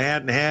 which I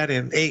hadn't had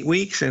in 8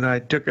 weeks, and I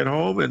took it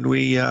home and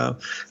we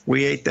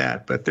ate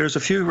that. But there's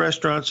a few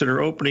restaurants that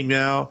are opening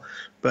now.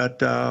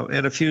 But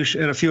and a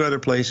few other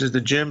places,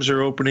 the gyms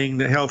are opening,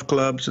 the health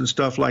clubs and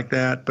stuff like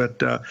that.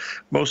 But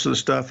most of the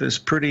stuff is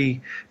pretty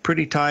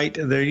tight.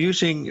 They're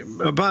using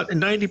about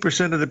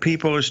 90% of the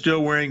people are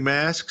still wearing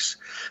masks.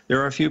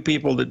 There are a few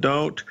people that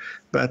don't.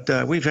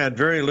 But we've had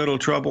very little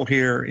trouble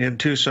here in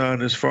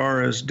Tucson as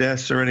far as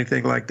deaths or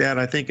anything like that.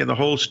 I think in the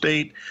whole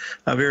state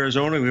of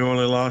Arizona, we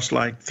only lost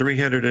like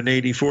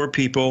 384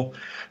 people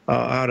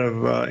out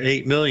of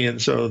 8 million.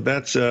 So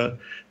that's a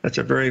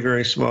very,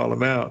 very small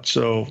amount.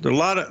 So there are a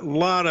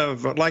lot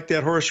of like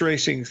that horse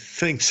racing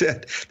thing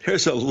said,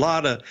 there's a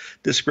lot of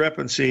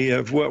discrepancy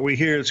of what we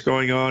hear is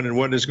going on and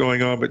what is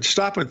going on. But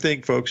stop and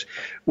think, folks,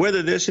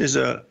 whether this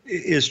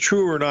is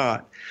true or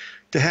not.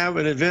 To have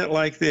an event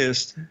like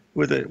this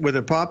with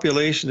a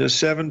population of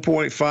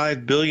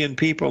 7.5 billion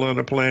people on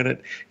the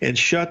planet and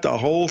shut the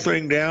whole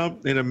thing down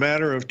in a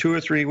matter of 2 or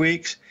 3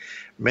 weeks,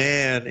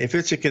 man, if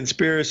it's a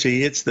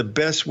conspiracy, it's the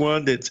best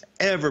one that's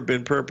ever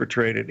been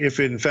perpetrated, if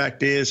it in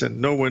fact is, and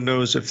no one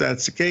knows if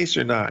that's the case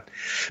or not.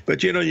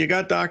 But, you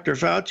got Dr.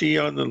 Fauci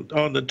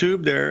on the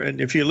tube there, and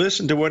if you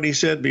listen to what he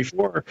said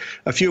before,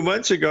 a few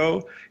months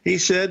ago, he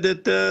said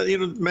that,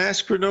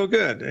 masks were no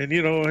good. And,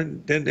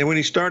 and when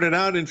he started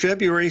out in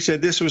February, he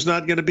said this was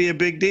not going to be a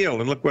big deal,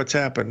 and look what's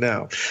happened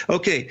now.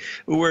 Okay,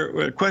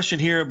 we're a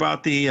question here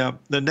about the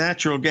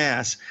natural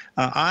gas.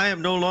 I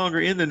am no longer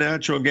in the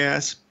natural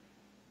gas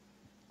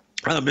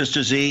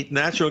Mr. Z,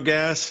 natural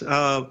gas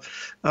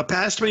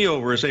passed me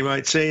over, as they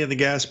might say, in the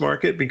gas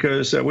market,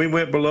 because we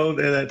went below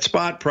that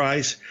spot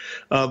price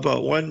of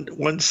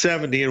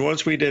 170, and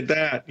once we did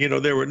that,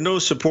 there were no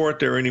support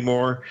there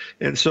anymore.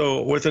 And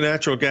so with the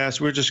natural gas,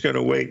 we're just going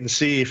to wait and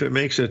see if it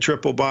makes a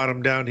triple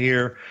bottom down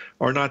here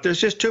or not. There's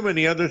just too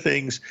many other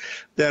things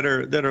that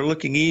are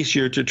looking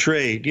easier to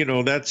trade.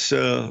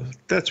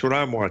 That's what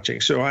I'm watching.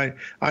 So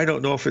I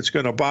don't know if it's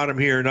going to bottom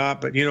here or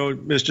not, but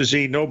Mr.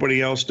 Z,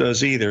 nobody else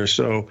does either.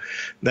 So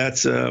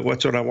that's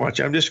what I'm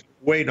watching. I'm just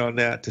wait on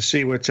that to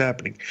see what's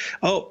happening.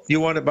 Oh, you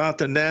want about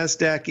the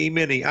NASDAQ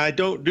E-mini? I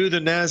don't do the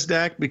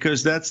NASDAQ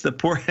because that's the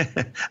poor.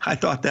 I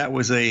thought that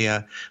was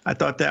a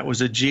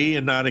G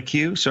and not a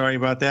Q. Sorry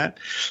about that.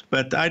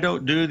 But I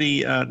don't do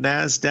the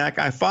NASDAQ.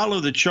 I follow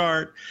the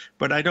chart,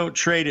 but I don't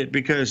trade it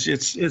because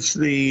it's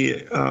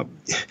the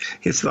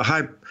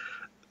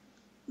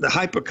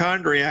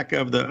hypochondriac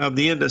of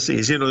the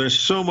indices. There's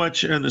so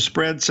much in the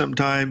spread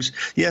sometimes.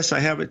 Yes, I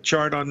have a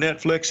chart on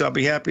Netflix. I'll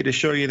be happy to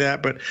show you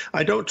that, but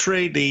I don't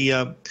trade the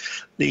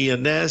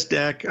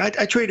NASDAQ.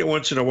 I trade it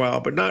once in a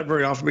while, but not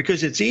very often,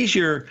 because it's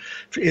easier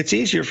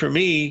for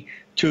me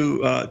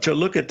to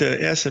look at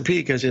the S&P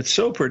because it's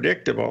so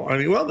predictable. I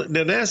mean, well, the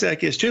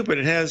NASDAQ is too, but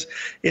it has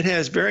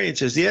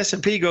variances. The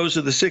S&P goes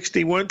to the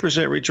 61%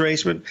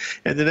 retracement,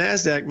 and the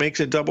NASDAQ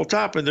makes a double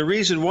top. And the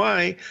reason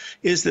why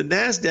is the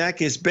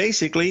NASDAQ is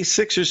basically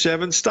 6 or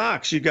 7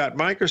 stocks. You've got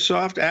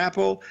Microsoft,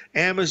 Apple,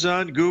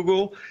 Amazon,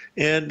 Google,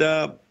 and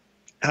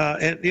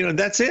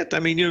that's it. I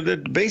mean,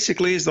 that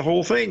basically is the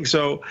whole thing.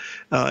 So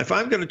if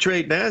I'm going to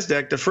trade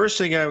NASDAQ, the first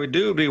thing I would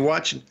do would be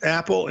watch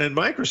Apple and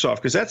Microsoft,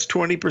 because that's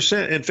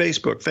 20%, and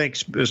Facebook.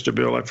 Thanks, Mr.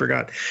 Bill. I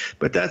forgot.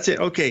 But that's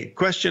it. Okay,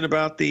 question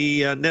about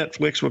the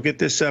Netflix. We'll get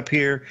this up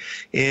here,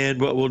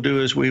 and what we'll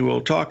do is we will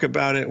talk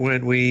about it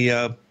when we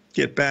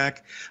get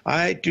back.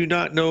 I do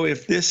not know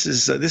if this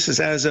is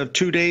as of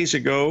 2 days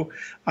ago.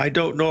 I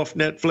don't know if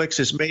Netflix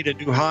has made a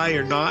new high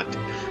or not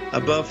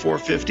above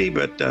 450,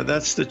 but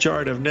that's the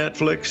chart of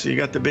Netflix. You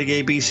got the big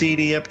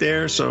ABCD up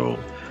there, so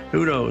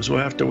who knows? We'll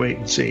have to wait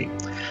and see.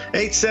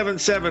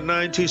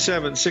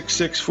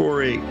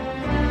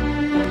 877-927-6648.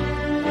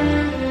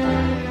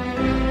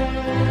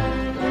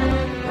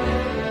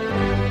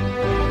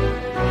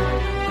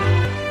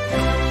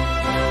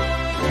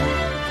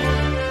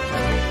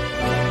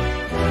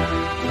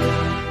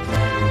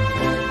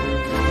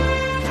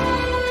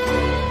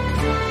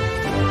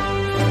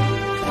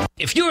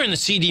 If you're in the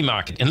CD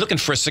market and looking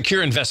for a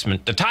secure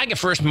investment, the Tiger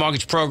First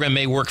Mortgage Program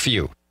may work for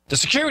you. The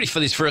security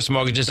for these first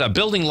mortgages are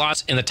building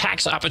lots in the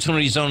Tax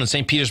Opportunity Zone in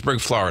St. Petersburg,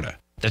 Florida.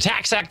 The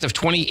Tax Act of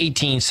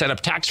 2018 set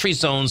up tax-free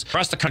zones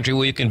across the country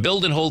where you can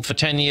build and hold for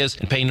 10 years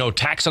and pay no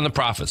tax on the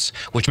profits,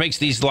 which makes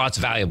these lots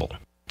valuable.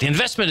 The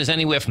investment is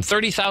anywhere from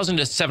 $30,000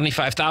 to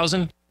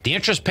 $75,000. The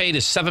interest paid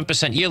is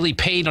 7% yearly,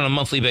 paid on a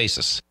monthly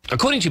basis.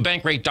 According to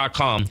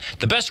Bankrate.com,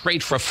 the best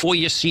rate for a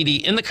 4-year CD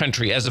in the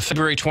country as of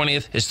February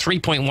 20th is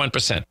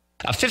 3.1%.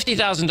 A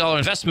 $50,000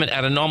 investment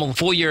at a normal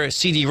 4-year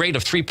CD rate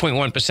of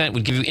 3.1%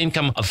 would give you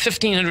income of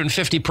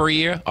 $1,550 per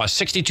year, or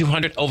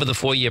 $6,200 over the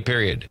 4-year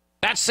period.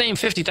 That same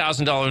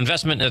 $50,000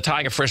 investment in the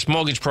Tiger First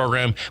Mortgage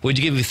Program would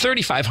give you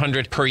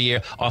 $3,500 per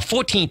year, or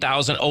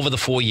 $14,000 over the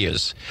 4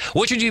 years.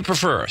 Which would you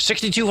prefer,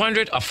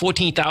 $6,200 or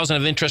 $14,000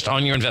 of interest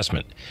on your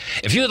investment?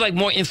 If you would like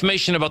more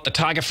information about the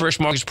Tiger First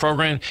Mortgage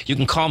Program, you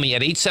can call me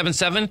at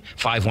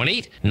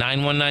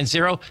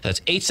 877-518-9190. That's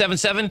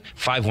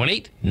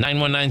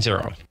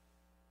 877-518-9190.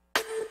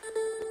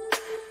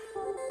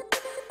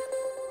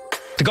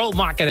 The gold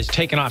market has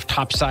taken off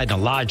topside in a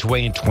large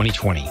way in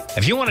 2020.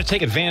 If you want to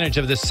take advantage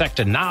of this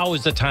sector, now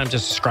is the time to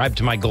subscribe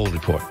to my Gold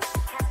Report.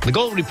 The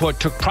Gold Report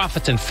took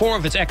profits in 4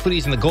 of its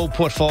equities in the gold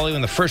portfolio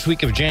in the first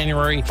week of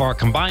January for a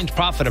combined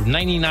profit of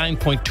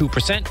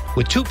 99.2%,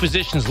 with 2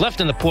 positions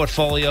left in the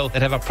portfolio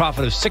that have a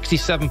profit of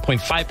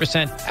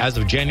 67.5% as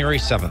of January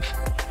 7th.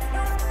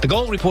 The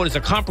Gold Report is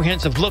a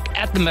comprehensive look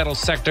at the metals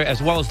sector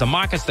as well as the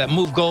markets that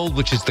move gold,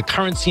 which is the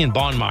currency and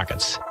bond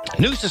markets.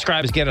 New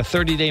subscribers get a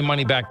 30-day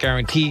money-back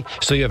guarantee,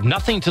 so you have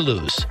nothing to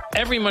lose.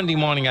 Every Monday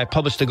morning, I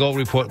publish the Gold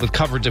Report with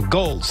coverage of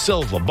gold,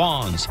 silver,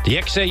 bonds, the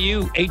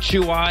XAU,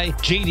 HUI,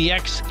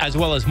 GDX, as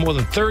well as more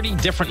than 30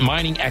 different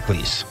mining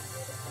equities.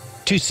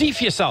 To see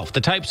for yourself the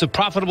types of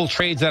profitable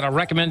trades that are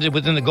recommended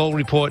within the Gold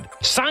Report,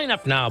 sign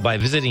up now by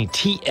visiting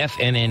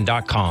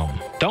TFNN.com.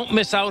 Don't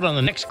miss out on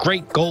the next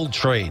great gold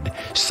trade.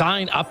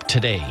 Sign up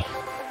today.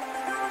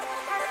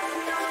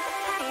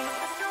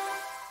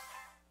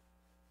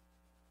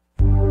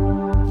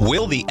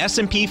 Will the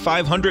S&P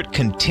 500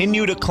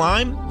 continue to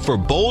climb? For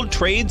bold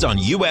trades on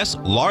U.S.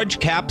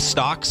 large-cap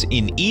stocks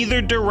in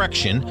either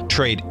direction,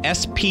 trade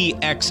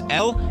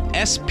SPXL,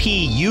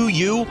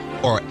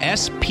 SPUU, or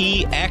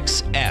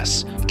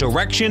SPXS.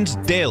 Directions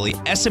Daily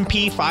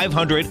S&P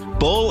 500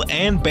 Bull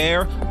and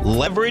Bear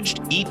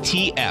Leveraged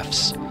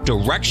ETFs.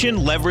 Direction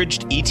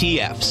leveraged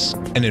ETFs.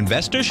 An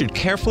investor should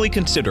carefully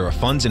consider a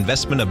fund's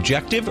investment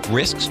objective,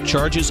 risks,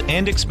 charges,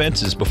 and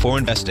expenses before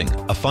investing.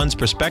 A fund's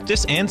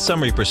prospectus and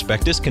summary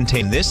prospectus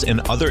contain this and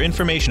other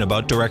information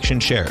about Direction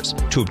shares.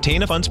 To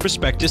obtain a fund's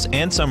prospectus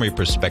and summary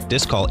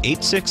prospectus, call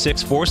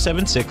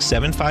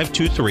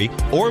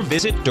 866-476-7523 or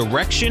visit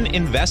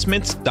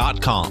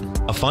directioninvestments.com.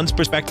 A fund's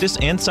prospectus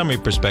and summary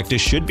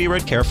prospectus should be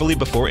read carefully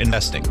before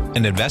investing.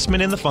 An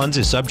investment in the funds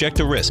is subject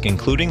to risk,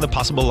 including the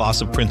possible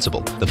loss of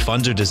principal. The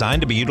funds are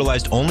designed to be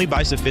utilized only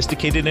by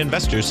sophisticated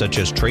investors such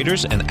as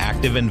traders and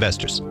active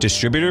investors.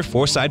 Distributor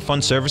Foreside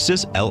Fund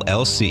Services,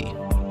 LLC.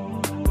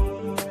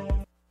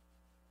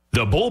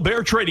 The Bull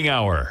Bear Trading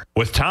Hour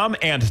with Tom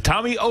and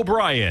Tommy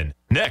O'Brien.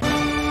 Next.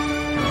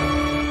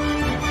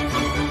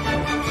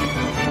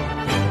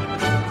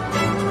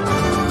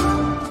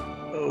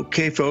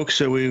 Okay, folks,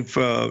 so we've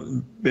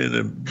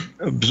been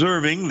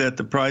observing that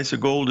the price of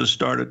gold has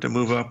started to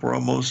move up. We're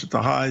almost at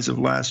the highs of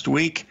last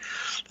week.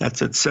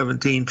 That's at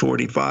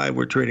 1745.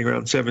 We're trading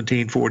around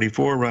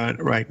 1744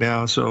 right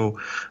now. So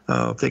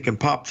if they can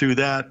pop through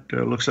that,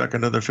 looks like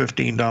another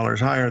 $15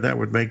 higher. That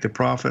would make the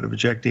profit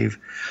objective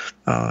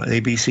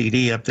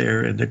ABCD up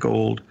there in the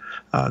gold.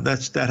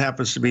 That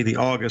happens to be the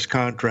August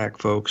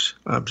contract, folks.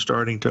 I'm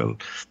starting to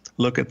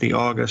look at the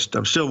August.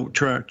 I'm still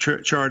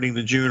charting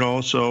the June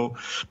also,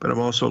 but I'm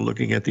also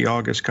looking at the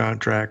August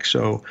contract.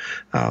 So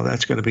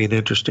that's going to be an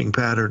interesting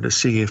pattern to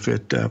see if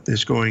it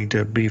is going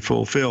to be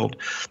fulfilled.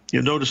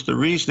 You'll notice the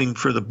reasoning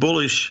for the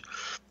bullish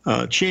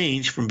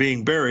change from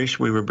being bearish.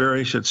 We were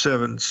bearish at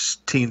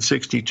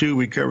 1762.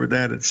 We covered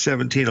that at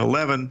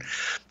 1711.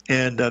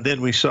 And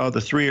then we saw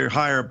the three or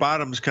higher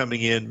bottoms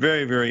coming in,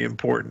 very, very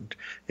important.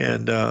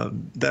 And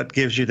that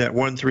gives you that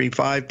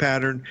 135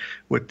 pattern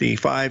with the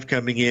 5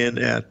 coming in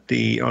on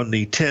the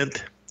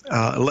 10th, the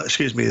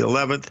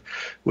 11th,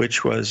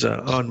 which was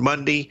on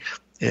Monday.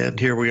 And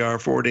here we are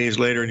 4 days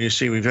later, and you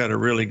see we've had a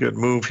really good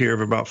move here of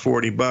about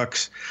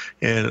 $40,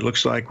 and it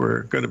looks like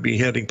we're going to be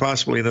heading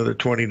possibly another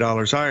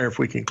 $20 higher if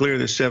we can clear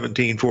this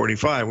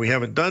 1745. We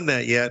haven't done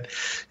that yet,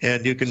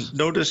 and you can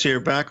notice here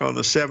back on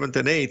the 7th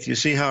and 8th, you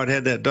see how it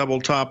had that double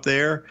top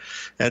there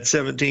at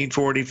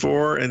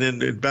 1744, and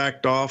then it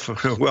backed off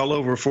well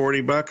over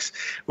 $40.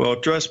 Well,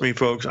 trust me,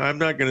 folks, I'm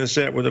not going to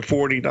set with a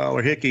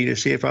 $40 hickey to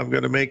see if I'm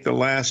going to make the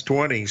last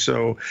 20.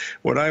 So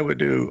what I would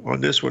do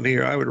on this one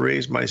here, I would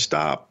raise my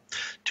stop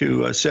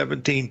to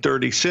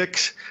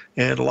 1736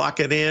 and lock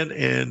it in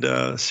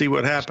and see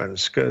what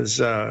happens, because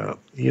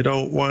you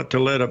don't want to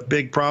let a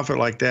big profit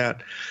like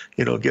that,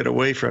 get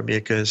away from you,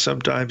 because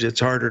sometimes it's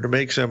harder to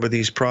make some of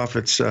these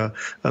profits a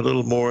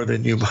little more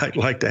than you might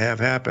like to have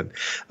happen.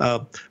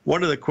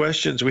 One of the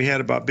questions we had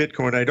about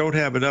Bitcoin, I don't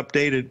have an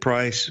updated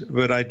price,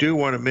 but I do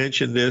want to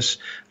mention this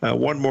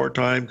one more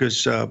time,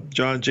 because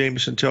John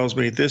Jameson tells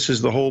me this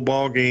is the whole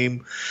ball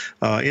game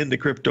in the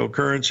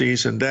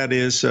cryptocurrencies, and that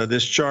is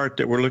this chart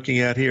that we're looking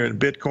at here in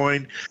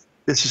Bitcoin.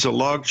 This is a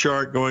log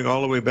chart going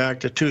all the way back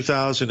to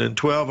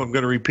 2012. I'm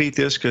going to repeat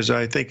this because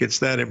I think it's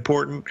that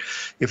important.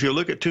 If you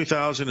look at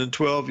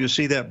 2012, you'll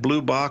see that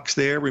blue box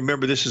there.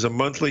 Remember, this is a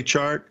monthly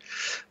chart.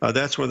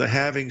 That's when the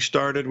halving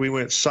started. We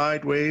went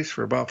sideways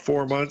for about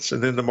 4 months,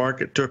 and then the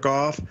market took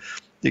off.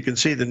 You can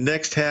see the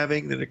next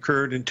halving that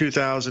occurred in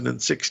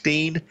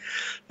 2016.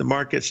 The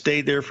market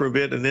stayed there for a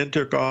bit and then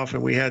took off,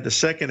 and we had the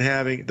second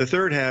halving. The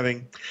third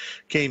halving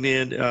came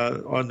in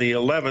on the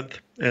 11th,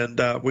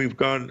 and we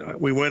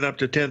went up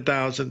to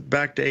 10,000,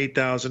 back to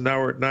 8,000.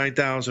 Now we're at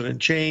 9,000 and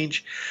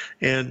change,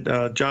 and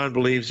John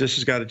believes this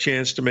has got a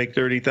chance to make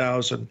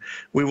 30,000.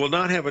 We will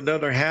not have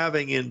another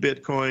halving in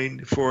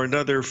Bitcoin for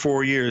another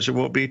 4 years. It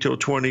won't be till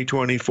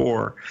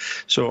 2024.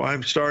 So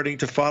I'm starting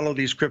to follow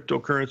these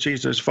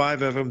cryptocurrencies. There's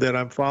 5 of them that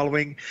I'm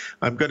following.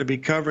 I'm going to be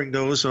covering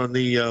those on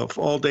the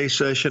all-day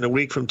session a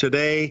week from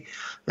today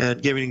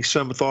and giving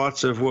some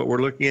thoughts of what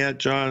we're looking at.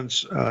 John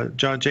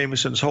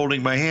Jameson's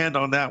holding my hand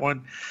on that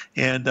one,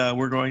 and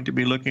we're going to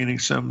be looking at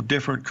some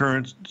different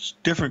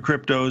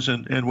cryptos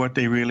and what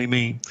they really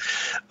mean.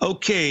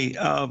 Okay,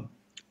 the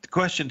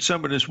question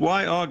someone is,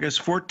 why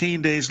August?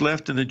 14 days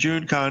left in the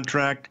June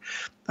contract.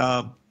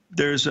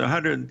 There's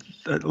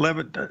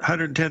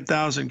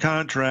 110,000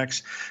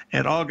 contracts,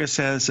 and August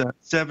has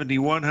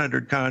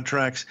 7,100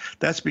 contracts.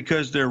 That's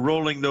because they're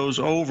rolling those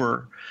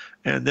over,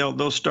 and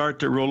they'll start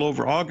to roll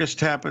over. August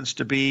happens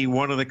to be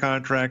one of the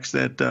contracts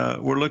that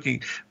we're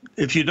looking.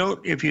 If you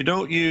don't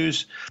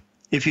use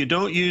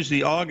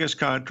the August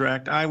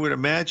contract, I would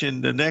imagine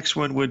the next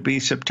one would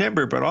be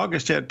September, but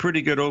August had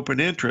pretty good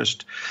open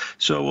interest.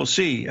 So we'll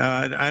see.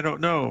 I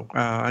don't know.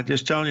 I'm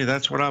just telling you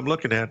that's what I'm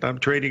looking at. I'm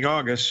trading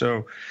August,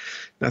 so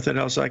nothing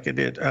else I can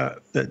do.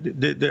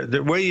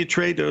 The way you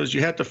trade those, you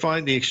have to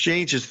find the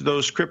exchanges that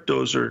those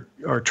cryptos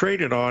are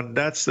traded on.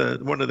 That's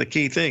one of the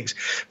key things.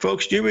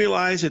 Folks, do you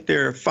realize that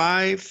there are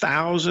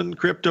 5,000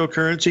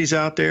 cryptocurrencies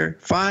out there?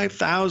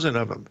 5,000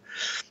 of them.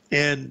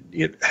 And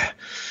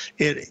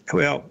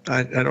well,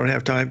 I don't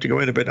have time to go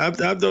into it,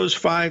 but of those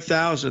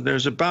 5,000,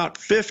 there's about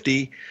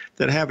 50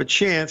 that have a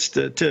chance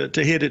to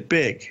hit it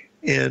big.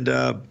 And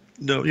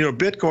No,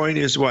 Bitcoin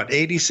is what,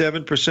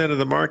 87% of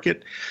the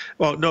market?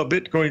 Well, no,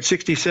 Bitcoin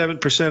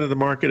 67% of the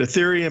market.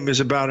 Ethereum is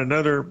about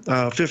another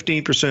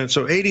 15%.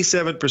 So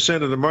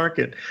 87% of the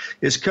market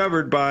is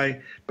covered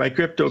by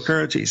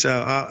cryptocurrencies.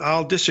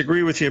 I'll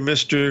disagree with you,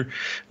 Mr.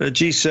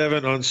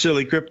 G7, on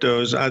silly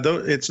cryptos.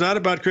 It's not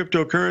about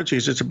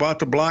cryptocurrencies. It's about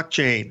the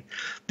blockchain.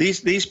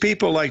 These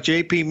people like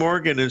J.P.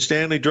 Morgan and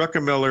Stanley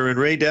Druckenmiller and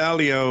Ray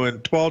Dalio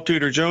and Paul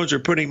Tudor Jones are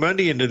putting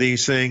money into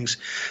these things.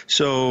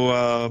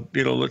 So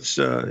let's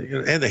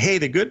and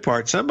the good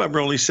part, some of them are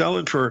only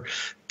selling for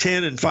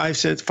 10 and 5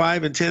 cents,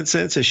 5 and 10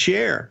 cents a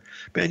share.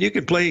 Man, you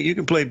can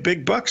play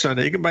big bucks on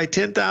it. You can buy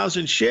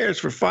 10,000 shares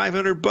for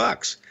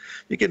 $500.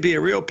 You can be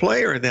a real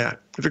player in that.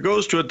 If it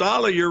goes to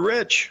 $1, you're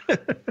rich.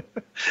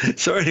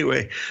 So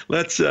anyway,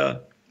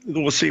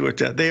 we'll see what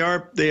that they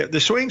are. The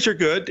swings are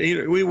good.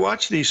 We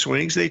watch these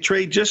swings. They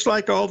trade just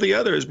like all the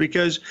others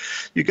because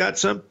you got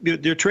some.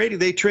 They're trading.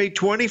 They trade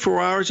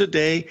 24 hours a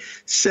day,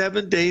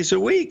 7 days a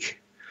week.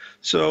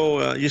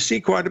 So you see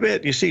quite a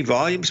bit. You see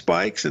volume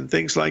spikes and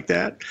things like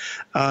that.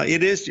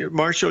 It is,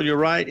 Marshall, you're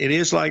right. It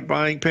is like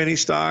buying penny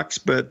stocks,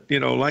 but,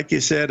 like you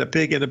said, a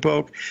pig in a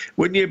poke.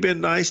 Wouldn't it have been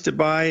nice to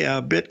buy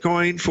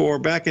Bitcoin for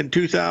back in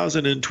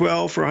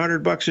 2012 for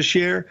 $100 a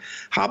share?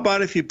 How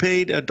about if you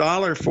paid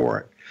 $1 for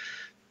it?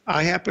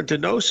 I happen to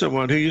know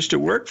someone who used to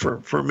work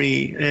for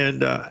me,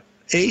 and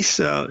Ace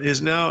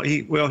is now,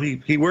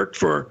 he worked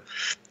for,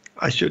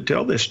 I should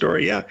tell this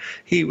story. Yeah,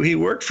 he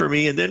worked for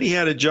me, and then he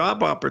had a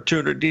job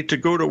opportunity to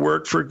go to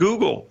work for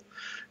Google.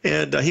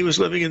 And he was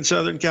living in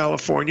Southern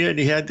California, and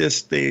he had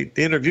this, they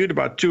interviewed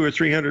about 200 or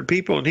 300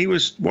 people, and he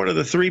was one of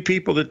the 3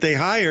 people that they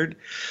hired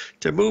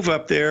to move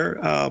up there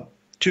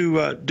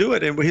to do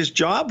it. And his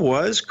job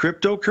was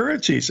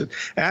cryptocurrencies. And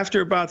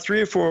after about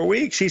 3 or 4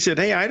 weeks, he said,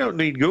 hey, I don't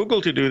need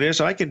Google to do this.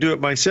 I can do it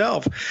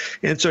myself.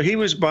 And so he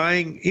was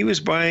buying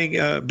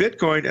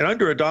Bitcoin at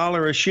under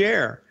 $1 a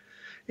share.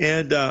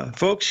 And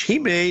folks, he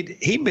made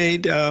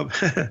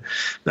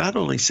not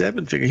only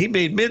 7 figures, he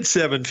made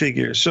mid-7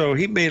 figures. So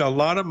he made a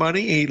lot of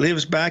money. He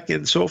lives back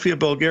in Sofia,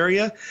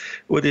 Bulgaria,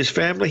 with his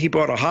family. He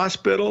bought a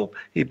hospital,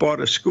 he bought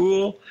a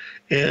school,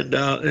 and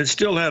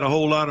still had a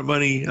whole lot of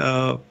money.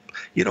 I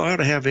ought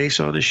to have Ace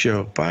on the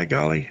show. By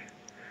golly,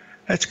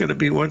 that's going to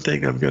be one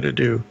thing I'm going to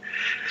do.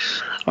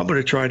 I'm going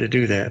to try to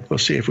do that. We'll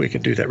see if we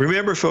can do that.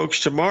 Remember, folks,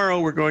 tomorrow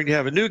we're going to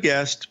have a new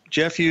guest,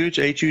 Jeff Hughes,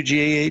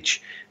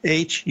 Huge,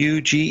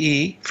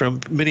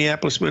 from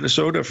Minneapolis,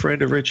 Minnesota, a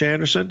friend of Rich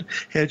Anderson,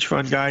 hedge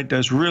fund guy,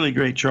 does really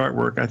great chart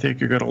work. I think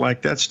you're going to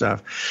like that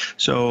stuff.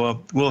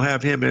 So we'll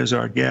have him as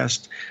our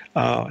guest,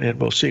 and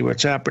we'll see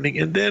what's happening.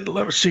 And then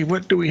let's see,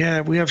 what do we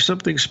have? We have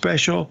something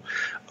special.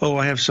 Oh,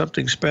 I have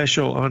something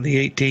special on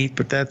the 18th,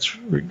 but that's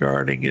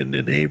regarding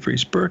in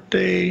Avery's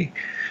birthday.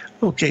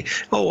 Okay.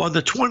 Oh, on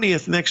the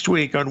 20th next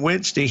week, on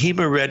Wednesday,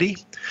 Hema Reddy,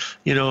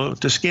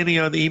 Skinny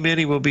on the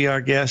E-Mini will be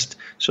our guest.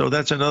 So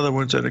that's another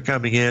one that are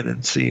coming in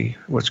and see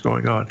what's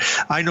going on.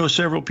 I know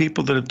several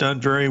people that have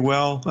done very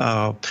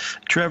well.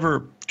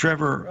 Trevor,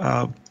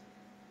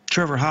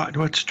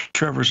 what's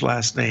Trevor's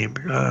last name?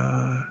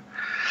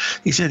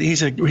 He said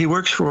he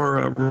works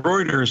for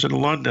Reuters in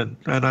London,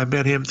 and I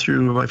met him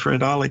through my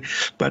friend Ollie.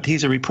 But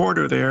he's a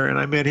reporter there, and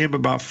I met him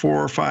about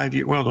 4 or 5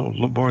 years, well,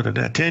 no, more than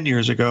that, 10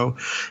 years ago.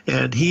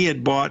 And he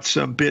had bought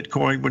some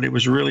Bitcoin when it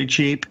was really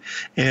cheap,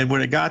 and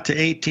when it got to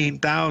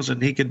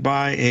 18,000, he could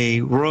buy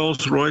a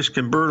Rolls-Royce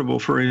convertible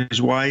for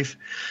his wife,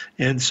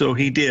 and so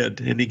he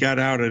did, and he got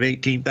out at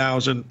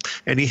 18,000,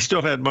 and he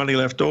still had money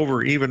left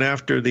over even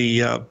after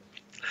the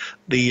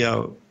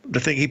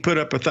thing. He put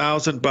up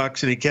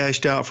 $1,000 and he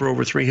cashed out for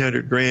over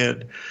 300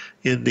 grand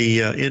in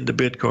the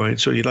Bitcoin.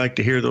 So you'd like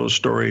to hear those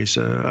stories.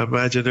 I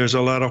imagine there's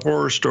a lot of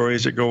horror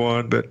stories that go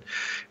on, but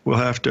we'll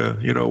have to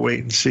wait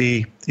and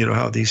see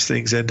how these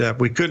things end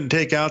up. We couldn't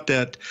take out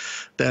that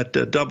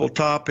double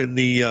top in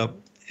the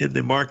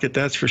market,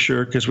 that's for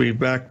sure, because we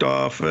backed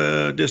off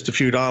just a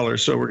few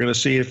dollars. So we're going to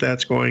see if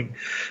that's going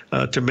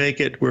to make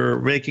it. We're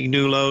making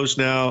new lows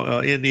now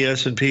in the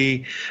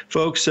S&P.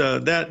 Folks,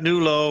 that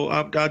new low,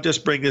 I'll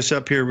just bring this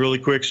up here really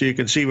quick so you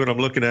can see what I'm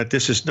looking at.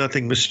 This is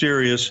nothing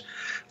mysterious,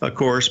 of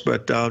course,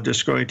 but I'm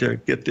just going to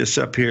get this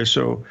up here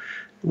so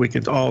we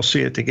can all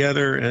see it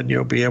together, and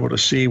you'll be able to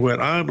see what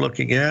I'm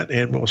looking at,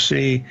 and we'll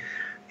see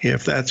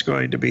if that's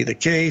going to be the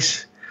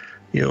case.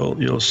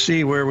 You'll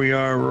see where we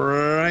are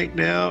right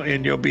now,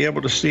 and you'll be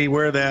able to see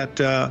where that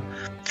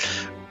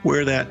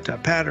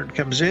pattern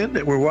comes in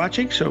that we're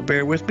watching. So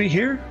bear with me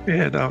here,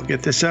 and I'll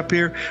get this up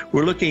here.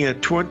 We're looking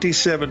at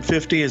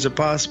 2750 as a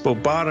possible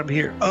bottom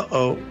here.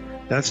 Uh-oh,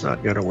 that's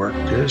not going to work.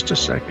 Just a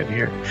second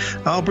here.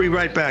 I'll be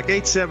right back.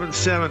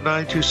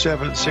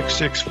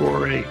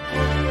 877-927-6648.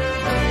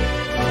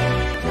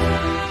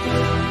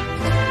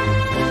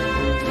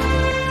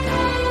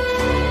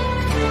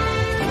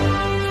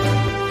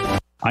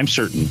 I'm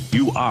certain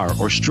you are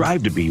or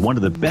strive to be one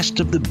of the best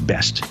of the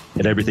best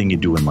at everything you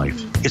do in life.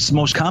 It's the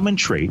most common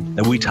trait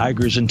that we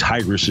tigers and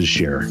tigresses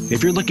share.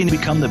 If you're looking to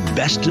become the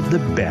best of the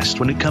best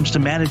when it comes to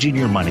managing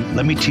your money,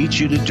 let me teach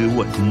you to do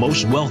what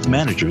most wealth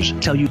managers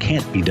tell you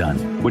can't be done,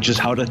 which is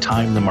how to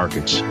time the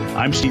markets.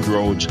 I'm Steve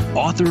Rhodes,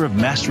 author of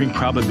Mastering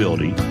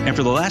Probability, and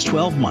for the last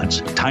 12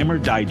 months, Timer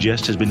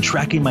Digest has been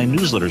tracking my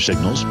newsletter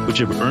signals, which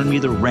have earned me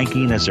the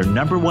ranking as their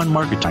 #1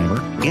 market timer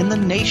in the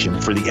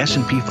nation for the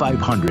S&P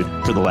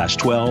 500 for the last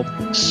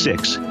 12,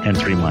 6, and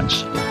 3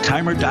 months.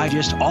 Timer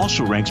Digest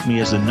also ranks me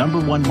as the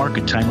 #1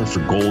 market timer for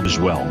gold as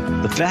well.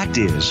 The fact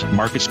is,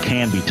 markets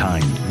can be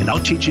timed, and I'll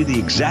teach you the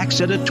exact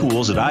set of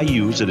tools that I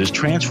use that has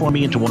transformed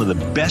me into one of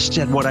the best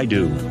at what I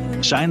do.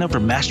 Sign up for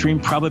Mastering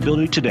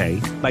Probability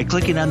today by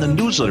clicking on the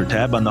newsletter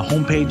tab on the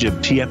homepage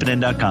of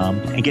TFNN.com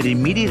and get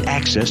immediate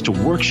access to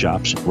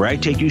workshops where I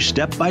take you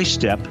step by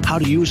step how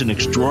to use an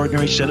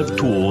extraordinary set of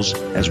tools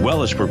as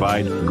well as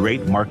provide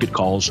great market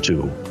calls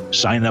too.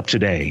 Sign up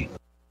today.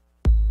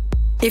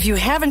 If you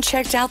haven't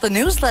checked out the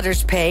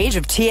newsletters page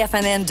of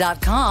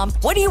TFNN.com,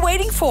 what are you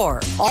waiting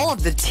for? All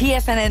of the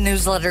TFNN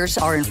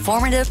newsletters are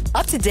informative,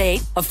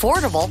 up-to-date,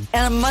 affordable,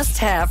 and a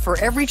must-have for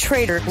every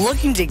trader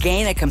looking to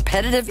gain a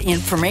competitive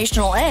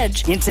informational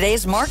edge in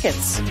today's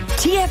markets.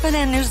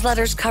 TFNN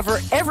newsletters cover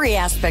every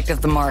aspect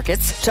of the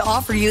markets to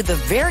offer you the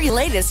very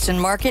latest in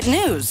market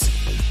news.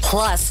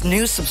 Plus,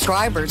 new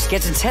subscribers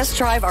get to test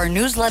drive our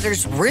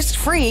newsletters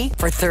risk-free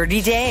for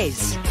 30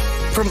 days.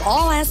 From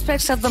all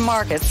aspects of the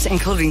markets,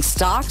 including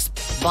stocks,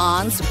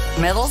 bonds,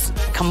 metals,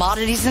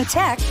 commodities, and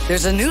tech,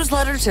 there's a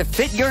newsletter to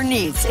fit your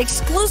needs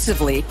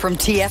exclusively from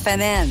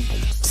TFNN.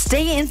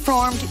 Stay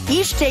informed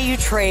each day you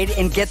trade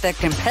and get that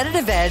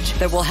competitive edge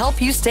that will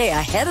help you stay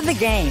ahead of the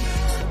game.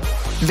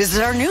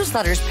 Visit our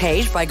newsletters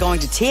page by going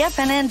to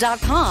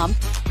TFNN.com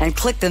and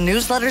click the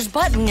newsletters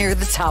button near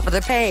the top of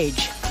the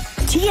page.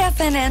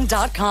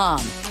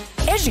 TFNN.com,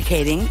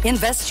 educating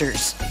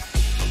investors.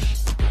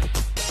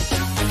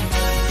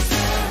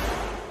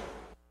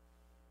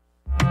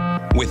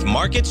 With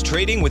markets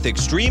trading with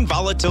extreme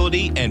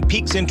volatility and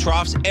peaks and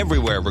troughs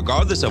everywhere,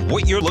 regardless of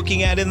what you're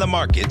looking at in the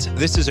markets,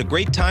 this is a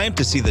great time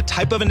to see the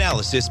type of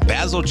analysis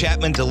Basil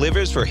Chapman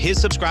delivers for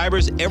his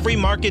subscribers every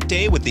market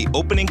day with the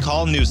Opening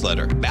Call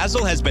newsletter.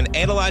 Basil has been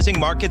analyzing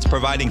markets,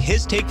 providing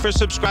his take for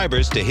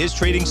subscribers to his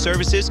trading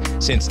services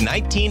since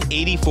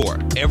 1984.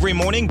 Every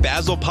morning,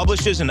 Basil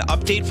publishes an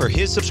update for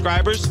his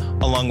subscribers,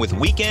 along with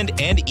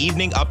weekend and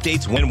evening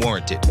updates when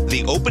warranted.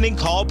 The Opening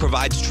Call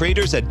provides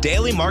traders a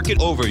daily market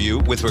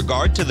overview with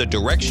regard to the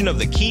direction of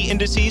the key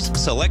indices,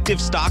 selective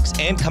stocks,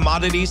 and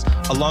commodities,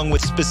 along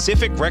with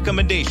specific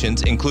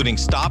recommendations, including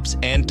stops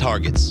and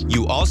targets.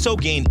 You also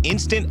gain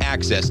instant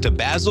access to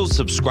Basil's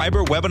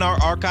subscriber webinar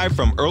archive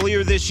from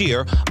earlier this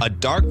year, a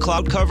dark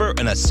cloud cover,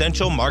 and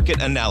essential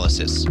market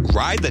analysis.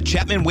 Ride the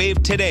Chapman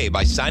wave today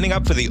by signing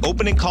up for the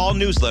Opening Call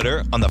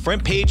newsletter on the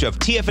front page of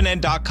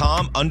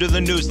TFNN.com under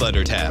the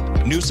newsletter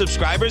tab. New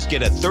subscribers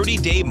get a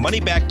 30-day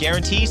money-back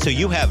guarantee, so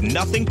you have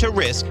nothing to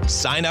risk.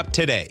 Sign up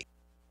today.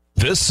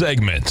 This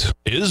segment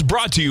is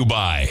brought to you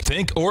by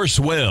Think or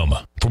Swim.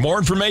 For more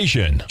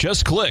information,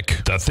 just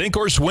click the Think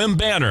or Swim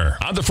banner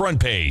on the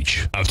front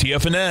page of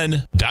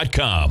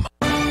TFNN.com.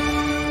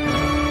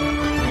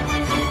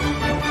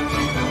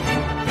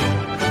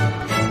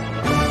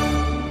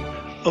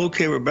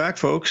 Okay, we're back,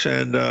 folks,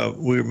 and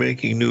we're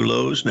making new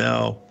lows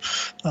now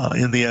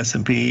in the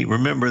S&P.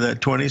 Remember that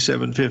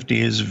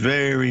 2750 is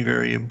very,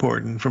 very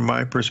important from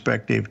my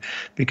perspective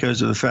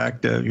because of the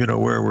fact that,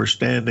 where we're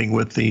standing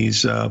with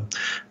these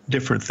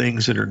different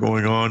things that are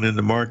going on in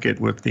the market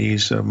with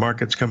these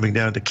markets coming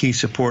down to key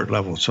support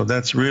levels. So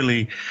that's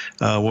really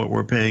what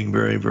we're paying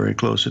very, very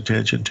close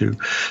attention to.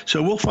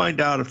 So we'll find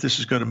out if this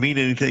is going to mean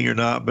anything or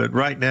not, but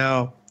right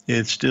now,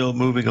 it's still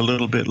moving a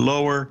little bit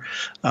lower.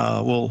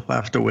 We'll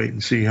have to wait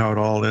and see how it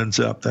all ends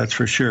up, that's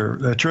for sure.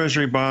 The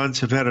Treasury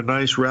bonds have had a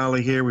nice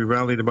rally here. We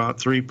rallied about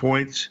 3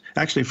 points,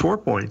 actually 4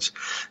 points,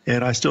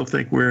 and I still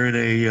think we're in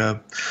a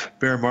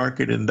bear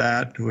market in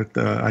that.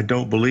 I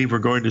don't believe we're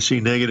going to see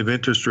negative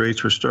interest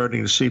rates. We're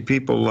starting to see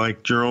people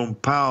like Jerome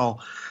Powell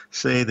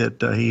say that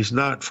he's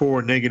not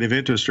for negative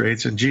interest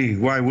rates, and gee,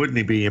 why wouldn't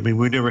he be? I mean,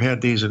 we never had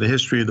these in the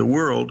history of the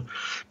world,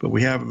 but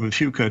we have them in a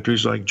few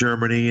countries like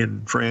Germany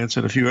and France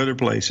and a few other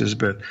places,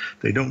 but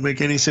they don't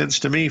make any sense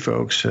to me,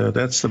 folks.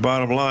 That's the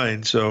bottom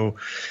line. So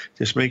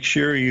just make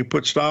sure you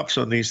put stops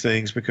on these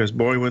things because,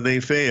 boy, when they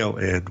fail,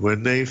 and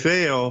when they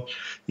fail,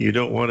 you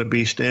don't want to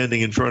be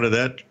standing in front of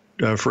that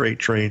freight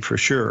train for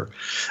sure.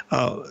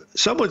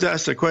 Someone's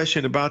asked a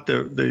question about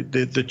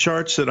the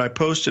charts that I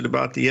posted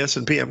about the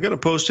S&P. I'm going to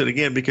post it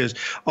again because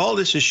all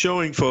this is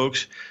showing,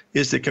 folks,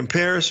 is the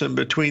comparison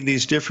between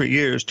these different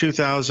years,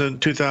 2000,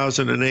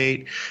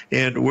 2008,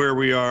 and where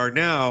we are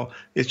now.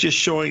 It's just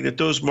showing that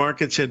those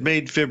markets had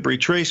made fib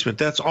retracement.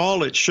 That's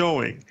all it's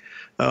showing.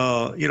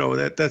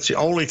 that's the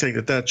only thing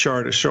that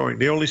chart is showing.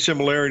 The only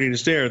similarity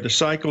is there. The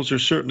cycles are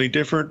certainly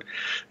different.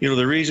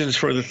 The reasons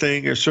for the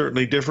thing are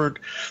certainly different,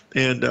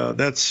 and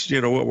that's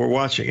what we're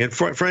watching. And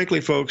frankly,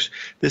 folks,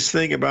 this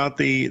thing about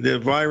the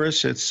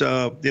virus, it's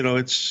I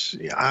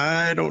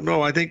don't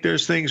know. I think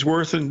there's things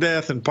worse than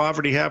death, and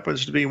poverty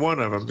happens to be one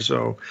of them.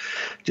 So,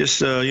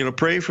 just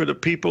pray for the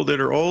people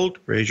that are old.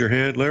 Raise your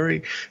hand,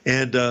 Larry,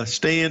 and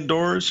stay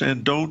indoors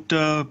and don't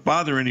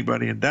bother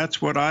anybody. And that's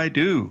what I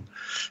do.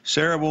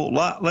 Sarah will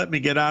let me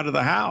get out of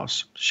the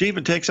house. She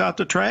even takes out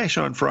the trash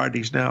on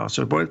Fridays now.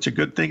 So, boy, it's a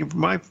good thing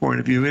from my point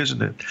of view,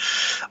 isn't it?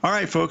 All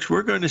right, folks,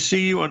 we're going to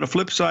see you on the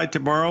flip side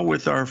tomorrow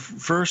with our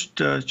first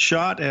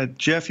shot at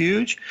Jeff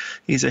Hughes.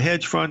 He's a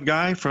hedge fund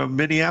guy from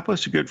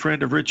Minneapolis, a good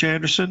friend of Rich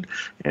Anderson,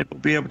 and we'll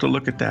be able to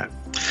look at that.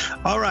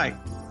 All right,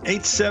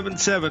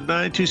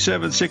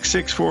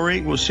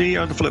 877-927-6648. We'll see you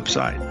on the flip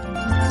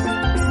side.